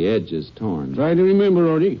 And the edge is torn. Try to remember,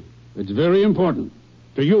 Odie. It's very important.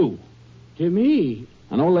 To you. To me?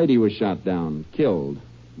 An old lady was shot down, killed,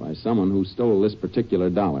 by someone who stole this particular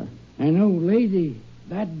dollar. An old lady?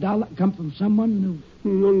 That dollar come from someone who...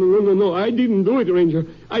 No. I didn't do it, Ranger.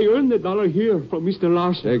 I earned the dollar here from Mr.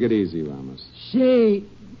 Larson. Take it easy, Ramos. Say,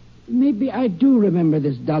 maybe I do remember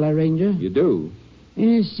this dollar, Ranger. You do? And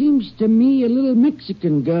it seems to me a little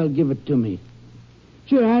Mexican girl give it to me.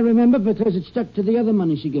 Sure, I remember because it stuck to the other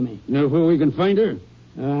money she gave me. Know where we can find her?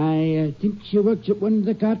 I think she works at one of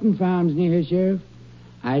the cotton farms near here, Sheriff.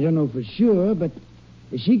 I don't know for sure, but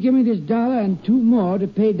she gave me this dollar and 2 more to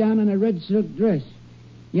pay down on a red silk dress.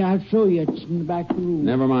 Yeah, I'll show you. It's in the back room.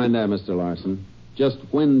 Never mind that, Mr. Larson. Just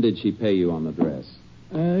when did she pay you on the dress?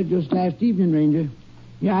 Just last evening, Ranger.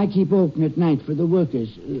 Yeah, I keep open at night for the workers,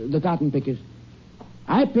 the cotton pickers.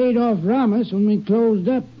 I paid off Ramos when we closed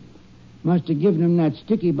up. Must have given him that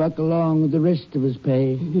sticky buck along with the rest of his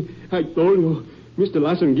pay. I told you, Mr.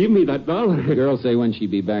 Larson give me that dollar. The girl say when she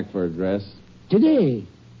be back for a dress? Today.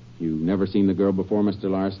 You never seen the girl before, Mr.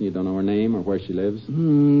 Larson? You don't know her name or where she lives?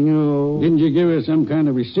 No. Didn't you give her some kind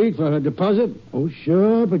of receipt for her deposit? Oh,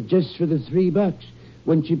 sure, but just for the $3.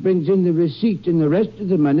 When she brings in the receipt and the rest of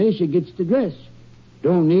the money, she gets the dress.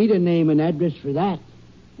 Don't need a name and address for that.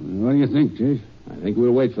 What do you think, Chief? I think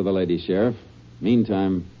we'll wait for the lady, Sheriff.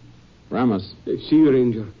 Meantime, Ramos. See you,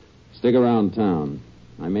 Ranger. Stick around town.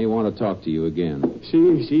 I may want to talk to you again. See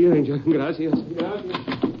you, Ranger. Gracias.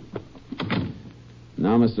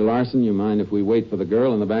 Now, Mr. Larson, you mind if we wait for the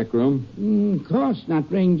girl in the back room? Of course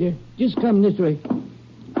not, Ranger. Just come this way.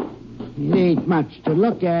 It ain't much to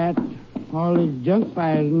look at. All this junk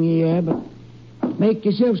piled in here, but make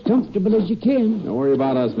yourselves comfortable as you can. Don't worry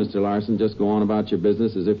about us, Mr. Larson. Just go on about your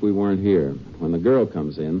business as if we weren't here. When the girl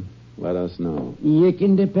comes in, let us know. You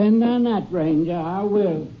can depend on that, Ranger. I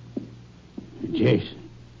will. Jace,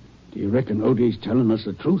 do you reckon Odie's telling us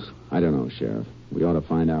the truth? I don't know, Sheriff. We ought to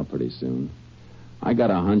find out pretty soon. I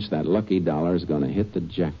got a hunch that lucky dollar's going to hit the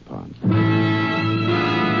jackpot.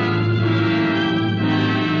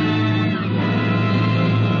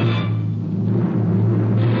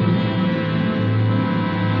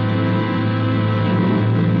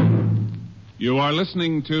 You are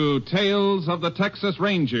listening to Tales of the Texas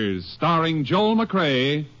Rangers, starring Joel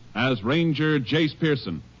McCrea as Ranger Jace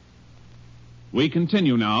Pearson. We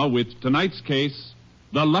continue now with tonight's case,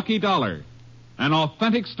 The Lucky Dollar, an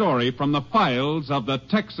authentic story from the files of the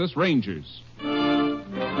Texas Rangers. We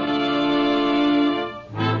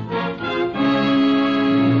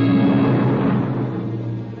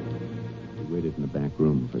waited in the back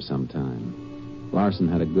room for some time. Larson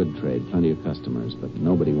had a good trade, plenty of customers, but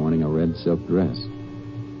nobody wanting a red silk dress.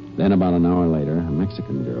 Then about an hour later, a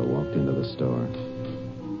Mexican girl walked into the store.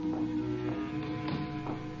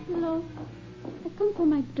 Hello. I come for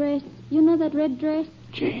my dress. You know that red dress?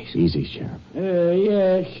 Jeez, easy, Sheriff.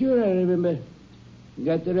 Yeah, sure, I remember.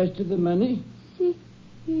 Got the rest of the money? See,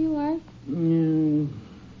 here you are.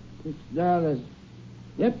 $6.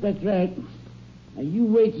 Yep, that's right. Now, you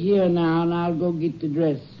wait here now, and I'll go get the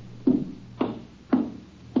dress.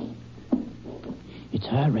 It's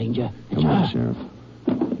her, Ranger. Come on, Sheriff.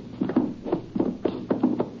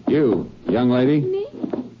 You, young lady. Me?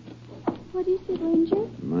 What is it, Ranger?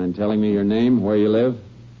 Mind telling me your name, where you live?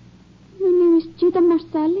 My name is Judah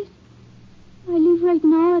Marsalis. I live right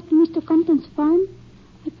now at Mr. Compton's farm.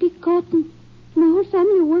 I pick cotton. My whole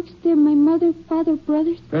family works there. My mother, father,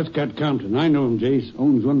 brothers. Prescott Compton. I know him, Jace.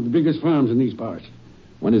 Owns one of the biggest farms in these parts.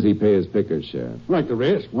 When does he pay his pickers, Sheriff? Like the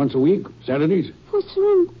rest, once a week, Saturdays. What's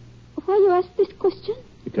wrong? Why you ask this question?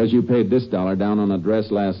 Because you paid this $1 down on a dress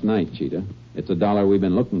last night, Cheetah. It's $1 we've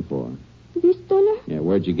been looking for. This $1? Yeah,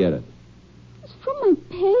 where'd you get it? It's from my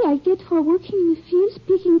pay I get for working in the fields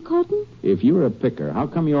picking cotton. If you're a picker, how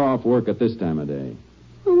come you're off work at this time of day?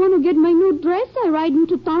 I want to get my new dress. I ride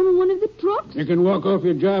into town in one of the trucks. You can walk off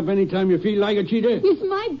your job anytime you feel like it, Cheetah. It's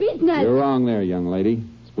my business. You're wrong there, young lady.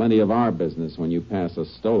 It's plenty of our business when you pass a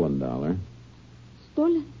stolen $1.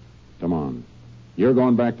 Stolen? Come on. You're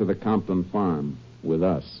going back to the Compton farm with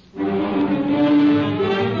us.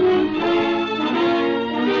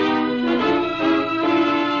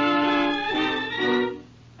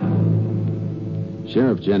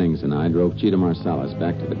 Sheriff Jennings and I drove Cheetah Marsalis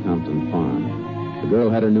back to the Compton farm. The girl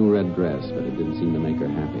had her new red dress, but it didn't seem to make her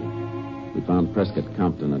happy. We found Prescott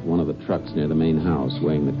Compton at one of the trucks near the main house,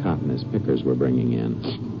 weighing the cotton his pickers were bringing in.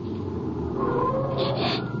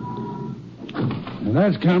 And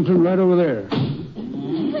that's Compton right over there.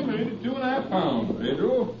 2.5 pounds,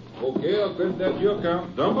 Pedro. Okay, I'll credit that to your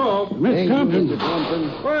account. Dump off. Miss Compton. Mr.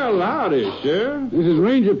 Compton. Well, howdy, Sheriff. This is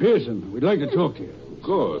Ranger Pearson. We'd like to talk to you. Of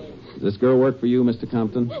course. Does this girl work for you, Mr.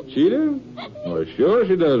 Compton? Cheetah? Well, sure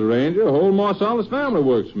she does, Ranger. The whole Marsalis family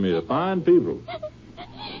works for me. They're fine people.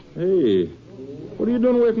 Hey, what are you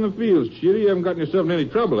doing away from the fields, Cheetah? You haven't gotten yourself in any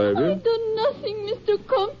trouble, have you? I've done nothing, Mr.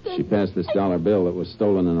 Compton. She passed this $1 bill that was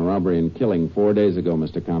stolen in a robbery and killing 4 days ago,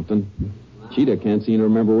 Mr. Compton. Cheetah can't seem to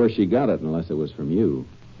remember where she got it unless it was from you.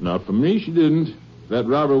 Not from me, she didn't. That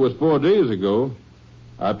robbery was 4 days ago.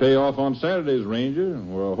 I pay off on Saturdays, Ranger.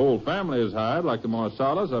 Where a whole family is hired, like the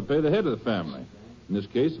Marsalis, I pay the head of the family. In this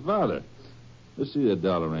case, the father. Let's see that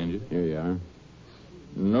 $1, Ranger. Here you are.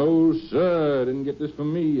 No, sir. I didn't get this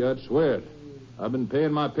from me. I'd swear it. I've been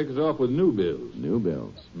paying my pickers off with new bills. New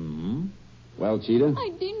bills? Mm-hmm. Well, Cheetah? I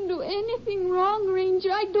didn't do anything wrong,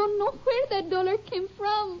 Ranger. I don't know where that $1 came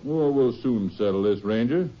from. Well, we'll soon settle this,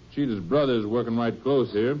 Ranger. Cheetah's brother is working right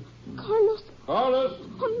close here. Carlos. Carlos!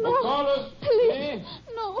 Oh, no. Oh, Carlos! Please. Hey.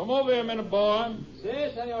 No. Come over here a minute, boy.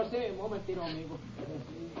 Sí, senor, sí. Un momentito, amigo.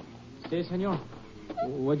 Sí, senor.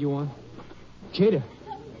 What do you want? Cheetah,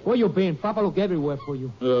 where you been? Papa look everywhere for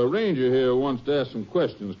you. Ranger here wants to ask some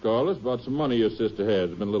questions, Carlos, about some money your sister has.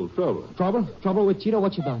 There's been a little trouble. Trouble? Trouble with Cheetah?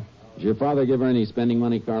 What you done? Did your father give her any spending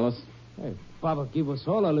money, Carlos? Hey, Papa give us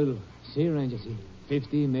all a little. See, Ranger, see.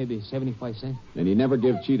 50, maybe 75 cents. And he never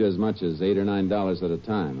give Cheetah as much as $8 or $9 at a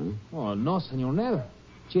time, huh? Oh, no, senor, never.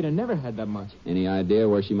 Cheetah never had that much. Any idea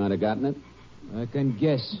where she might have gotten it? I can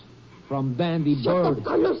guess. From Dandy Bird.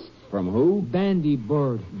 From who? Dandy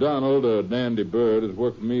Bird. Donald, Dandy Bird, has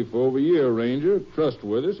worked for me for over a year, Ranger.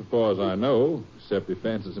 Trustworthy, so far as I know. Except he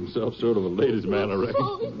fancies himself sort of a ladies' man, I reckon.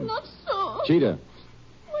 No, it's not so. Cheetah.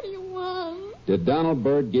 What do you want? Did Donald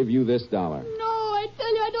Bird give you this $1? No, I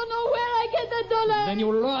tell you, I don't know where I get that $1. Then you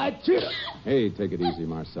lie, Cheetah. Hey, take it easy,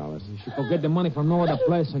 Marsalis. You should go get the money from no other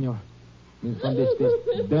place, senor. From this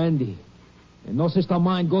Dandy. And no sister of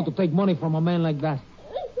mine go to take money from a man like that.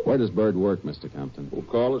 Where does Bird work, Mr. Compton? Well,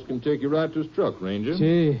 Carlos can take you right to his truck, Ranger.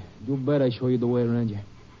 See, you better show you the way, Ranger.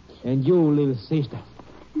 And you, little sister,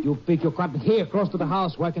 you pick your cotton here close to the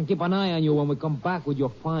house where I can keep an eye on you when we come back with your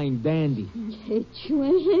fine Dandy. I hate you. I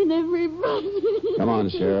hate everybody. Come on,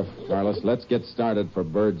 Sheriff. Carlos, let's get started for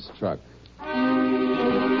Bird's truck.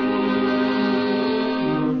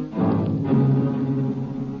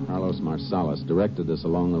 Carlos Marsalis directed us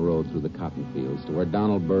along the road through the cotton fields to where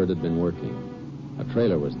Donald Bird had been working. A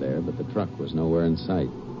trailer was there, but the truck was nowhere in sight.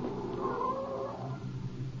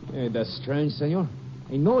 Hey, that's strange, senor.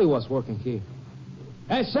 I know he was working here.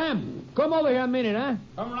 Hey, Sam, come over here a minute, huh?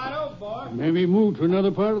 Come right over, boy. Maybe move to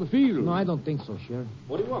another part of the field. No, I don't think so, Sheriff.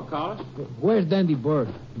 What do you want, Carlos? Where's Dandy Bird?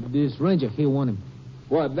 This ranger here want him.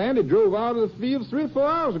 What, Dandy drove out of the field 3 or 4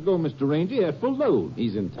 hours ago, Mr. Ranger. He had full load.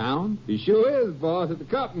 He's in town? He sure is, boss, at the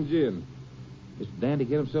cotton gin. Mr. Dandy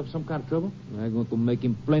get himself some kind of trouble? I'm going to make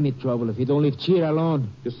him plenty trouble if he don't leave Cheetah alone.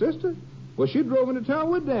 Your sister? Well, she drove into town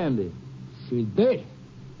with Dandy. She did.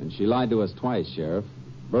 And she lied to us twice, Sheriff.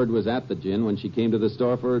 Bird was at the gin when she came to the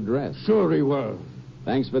store for her dress. Sure he was.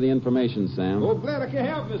 Thanks for the information, Sam. Oh, glad I can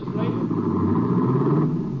help, Mr. Ranger.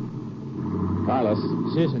 Carlos.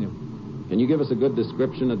 Si, senor. Can you give us a good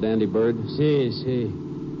description of Dandy Bird? Si.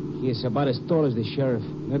 He is about as tall as the sheriff.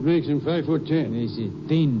 That makes him 5'10". He's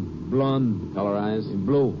thin, blonde. Color eyes?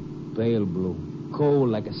 Blue. Pale blue. Cold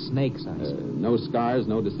like a snake's eyes. No scars,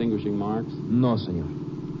 no distinguishing marks? No, senor.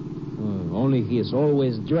 Only he is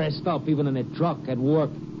always dressed up, even in a truck at work.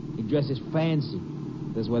 He dresses fancy.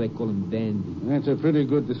 That's why they call him Dandy. That's a pretty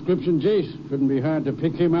good description, Jace. Couldn't be hard to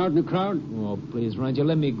pick him out in the crowd. Oh, please, Ranger,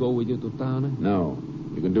 let me go with you to town. No.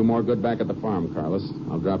 You can do more good back at the farm, Carlos.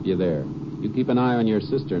 I'll drop you there. You keep an eye on your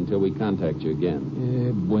sister until we contact you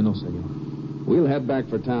again. Bueno, senor. We'll head back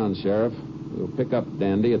for town, Sheriff. We'll pick up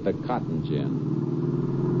Dandy at the Cotton Gin.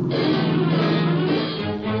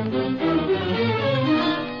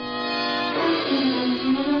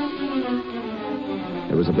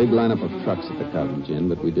 There was a big lineup of trucks at the Cotton Gin,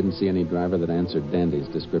 but we didn't see any driver that answered Dandy's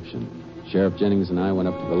description. Sheriff Jennings and I went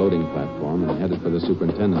up to the loading platform and headed for the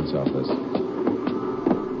superintendent's office.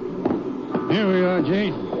 Here we are,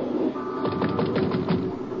 Jay.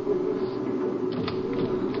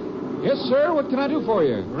 Yes, sir. What can I do for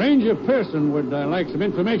you? Ranger Pearson would like some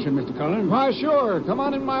information, Mr. Collins. Why, sure. Come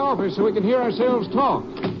on in my office so we can hear ourselves talk.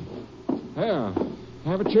 There.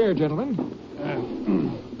 Have a chair, gentlemen.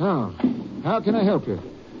 Now, how can I help you?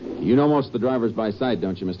 You know most of the drivers by sight,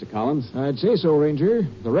 don't you, Mr. Collins? I'd say so, Ranger.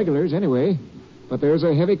 The regulars, anyway. But there's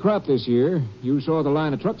a heavy crop this year. You saw the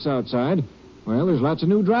line of trucks outside. Well, there's lots of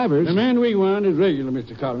new drivers. The man we want is regular,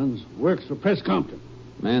 Mr. Collins. Works for Press Compton.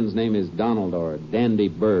 Man's name is Donald or Dandy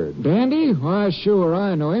Bird. Dandy? Why, sure,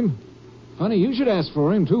 I know him. Funny, you should ask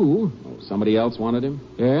for him, too. Oh, somebody else wanted him?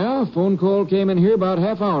 Yeah, phone call came in here about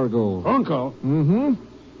half hour ago. Phone call? Mm-hmm.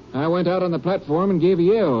 I went out on the platform and gave a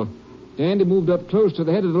yell. Dandy moved up close to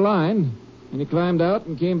the head of the line, and he climbed out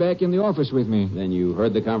and came back in the office with me. Then you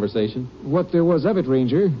heard the conversation? What there was of it,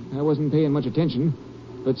 Ranger. I wasn't paying much attention.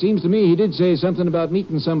 But seems to me he did say something about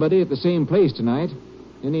meeting somebody at the same place tonight.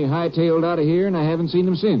 Then he hightailed out of here, and I haven't seen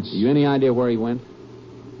him since. You any idea where he went?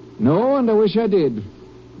 No, and I wish I did.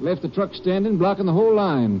 Left the truck standing, blocking the whole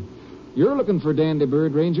line. You're looking for Dandy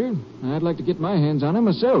Bird, Ranger. I'd like to get my hands on him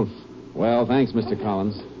myself. Well, thanks, Mr.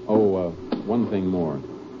 Collins. Oh, one thing more.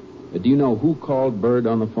 Do you know who called Bird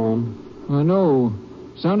on the phone? I know.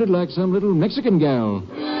 Sounded like some little Mexican gal.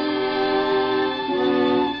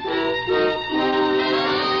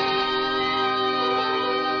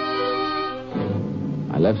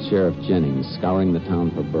 I left Sheriff Jennings scouring the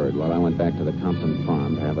town for Bird while I went back to the Compton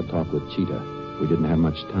farm to have a talk with Cheetah. We didn't have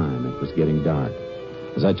much time. It was getting dark.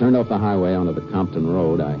 As I turned off the highway onto the Compton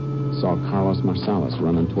Road, I saw Carlos Marsalis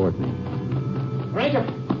running toward me. Ranger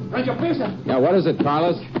Pearson. Yeah, what is it,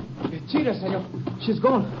 Carlos? Cheetah, senor. She's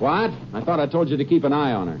gone. What? I thought I told you to keep an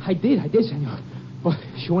eye on her. I did, senor. But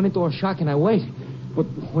she went into a shock and I wait. But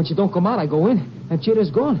when she don't come out, I go in, and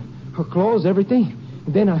Cheetah's gone. Her clothes, everything.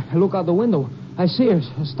 And then I look out the window. I see her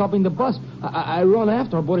stopping the bus. I run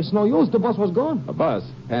after her, but it's no use. The bus was gone. A bus?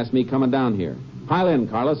 Past me coming down here. Pile in,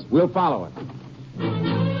 Carlos. We'll follow it.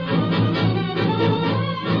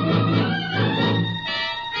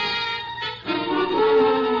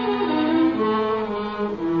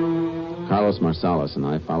 Carlos Marsalis and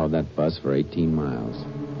I followed that bus for 18 miles.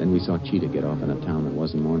 Then we saw Cheetah get off in a town that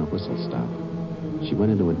wasn't more than a whistle stop. She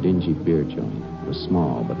went into a dingy beer joint. It was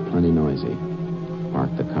small, but plenty noisy.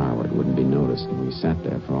 Parked the car where it wouldn't be noticed, and we sat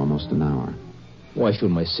there for almost an hour. Why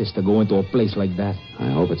should my sister go into a place like that?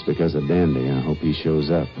 I hope it's because of Dandy. I hope he shows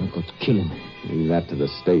up. I'm going to kill him. Leave that to the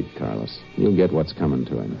state, Carlos. You'll get what's coming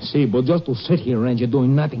to him. See, but just to sit here, Ranger,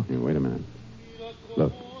 doing nothing. Hey, wait a minute.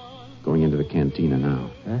 Look, going into the cantina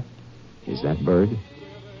now. Huh? Is that Bird?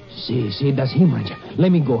 See, that's him, Ranger.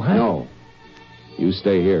 Let me go, huh? No. You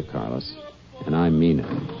stay here, Carlos. And I mean it.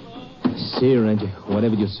 See, Ranger,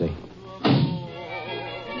 whatever you say.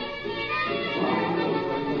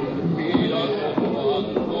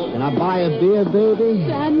 Can I buy a beer, baby?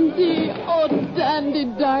 Dandy, oh, Dandy,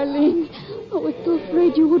 darling. I was so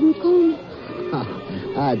afraid you wouldn't come.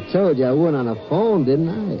 I told you I wouldn't on the phone, didn't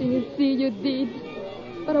I? You see, you did.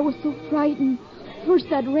 But I was so frightened. First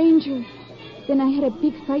that ranger. Then I had a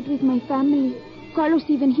big fight with my family. Carlos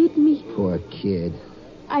even hit me. Poor kid.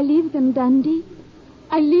 I leave them, Dandy.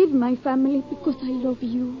 I leave my family because I love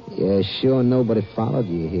you. Yeah, sure nobody followed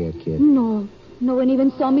you here, kid. No one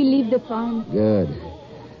even saw me leave the farm. Good.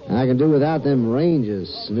 I can do without them rangers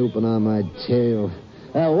snooping on my tail.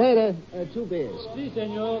 Waiter, 2 beers. Si,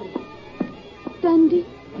 senor. Dandy,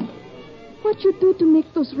 what you do to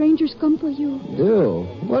make those rangers come for you? Do?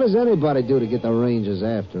 What does anybody do to get the rangers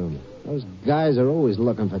after them? Those guys are always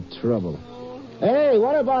looking for trouble. Hey,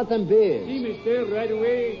 what about them beers? Si, mister, right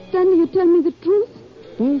away. Dandy, you tell me the truth?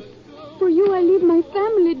 For you, I leave my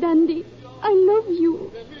family, Dandy. I love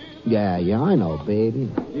you. Yeah, I know,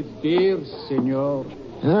 baby. The beers, senor.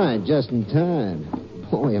 Ah, just in time.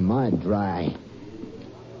 Boy, am I dry.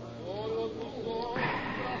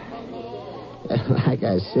 Like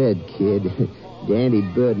I said, kid, Dandy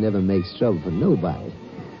Bird never makes trouble for nobody.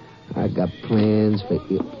 I got plans for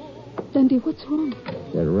you. Dandy, what's wrong?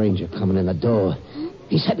 That ranger coming in the door.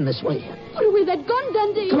 He's heading this way. Put away that gun,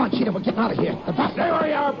 Dandy. Come on, Cheetah, we're getting out of here. The bus. There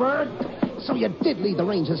we are, Bird. So you did lead the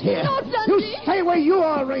Rangers here. No, Dundee. You stay where you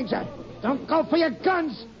are, Ranger. Don't go for your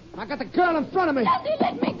guns. I got the girl in front of me. Dundee,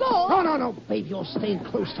 let me go. No, babe. You're staying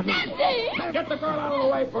close to me. Dundee. Get the girl out of the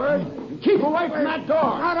way, Bird. Keep away from that door.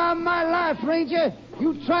 Out of my life, Ranger.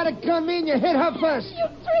 You try to gun me and you hit her first. You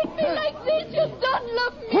treat me like this. You don't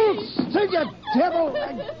love me. Hold still, you devil.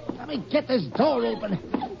 Let me get this door open.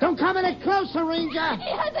 Don't come any closer, Ranger.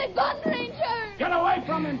 He has a gun, Ranger. Get away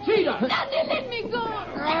from him, Cheetah. Dundee, let me go.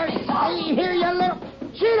 Stay here, you little...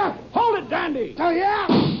 Cheetah, hold it, Dandy. Oh, yeah?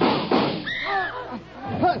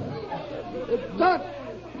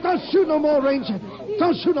 Don't shoot no more, Ranger.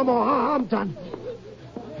 Don't shoot no more. I'm done.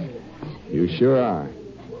 You sure are.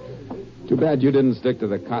 Too bad you didn't stick to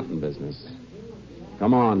the cotton business.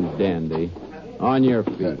 Come on, Dandy. On your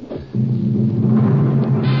feet.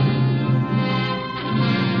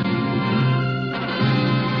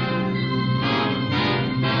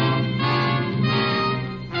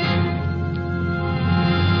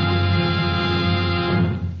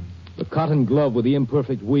 The cotton glove with the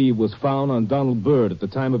imperfect weave was found on Donald Byrd at the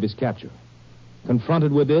time of his capture.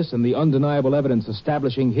 Confronted with this and the undeniable evidence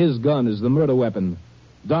establishing his gun as the murder weapon,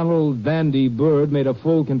 Donald Dandy Byrd made a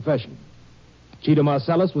full confession. Cheetah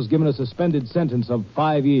Marcellus was given a suspended sentence of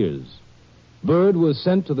 5 years. Byrd was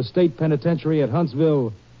sent to the state penitentiary at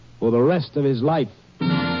Huntsville for the rest of his life.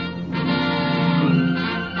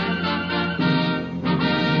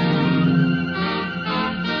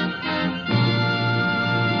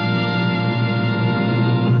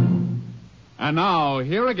 And now,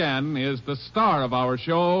 here again is the star of our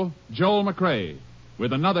show, Joel McCrea,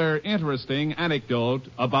 with another interesting anecdote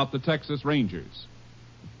about the Texas Rangers.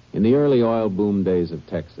 In the early oil boom days of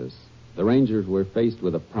Texas, the Rangers were faced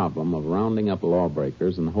with a problem of rounding up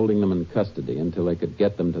lawbreakers and holding them in custody until they could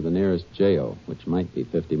get them to the nearest jail, which might be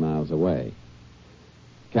 50 miles away.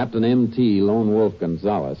 Captain M.T. Lone Wolf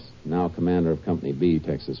Gonzalez, now commander of Company B,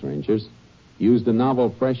 Texas Rangers, used a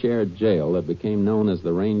novel fresh-air jail that became known as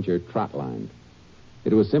the Ranger Trotline.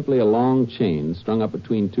 It was simply a long chain strung up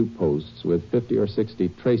between two posts with 50 or 60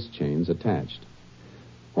 trace chains attached.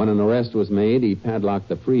 When an arrest was made, he padlocked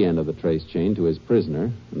the free end of the trace chain to his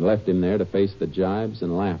prisoner and left him there to face the jibes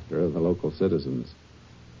and laughter of the local citizens.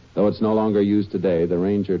 Though it's no longer used today, the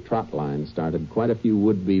Ranger Trotline started quite a few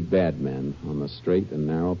would-be bad men on the straight and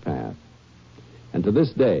narrow path. And to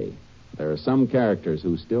this day, there are some characters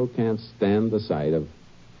who still can't stand the sight of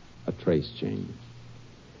a trace chain.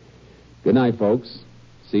 Good night, folks.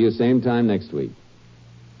 See you same time next week.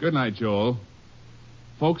 Good night, Joel.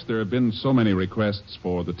 Folks, there have been so many requests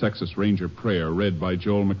for the Texas Ranger prayer read by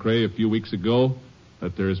Joel McCrea a few weeks ago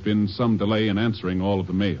that there has been some delay in answering all of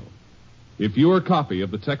the mail. If your copy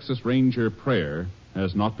of the Texas Ranger prayer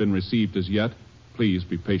has not been received as yet, please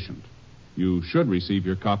be patient. You should receive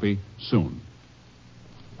your copy soon.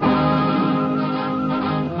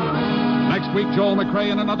 Next week, Joel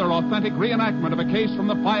McCrea in another authentic reenactment of a case from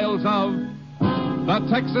the files of the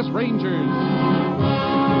Texas Rangers.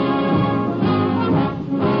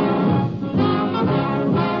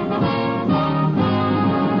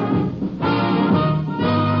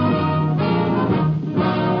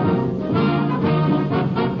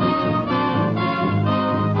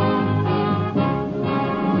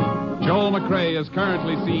 Joel McCrea is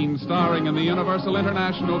currently seen starring in the Universal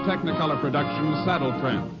International Technicolor production Saddle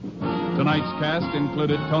Tramp. Tonight's cast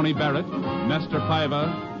included Tony Barrett, Nestor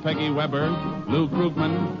Paiva, Peggy Weber, Lou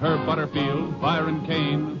Krugman, Herb Butterfield, Byron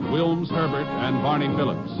Kane, Wilms Herbert, and Barney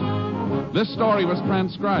Phillips. This story was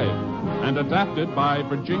transcribed and adapted by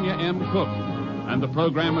Virginia M. Cook, and the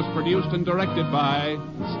program was produced and directed by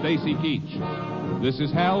Stacy Keach. This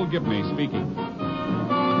is Hal Gibney speaking.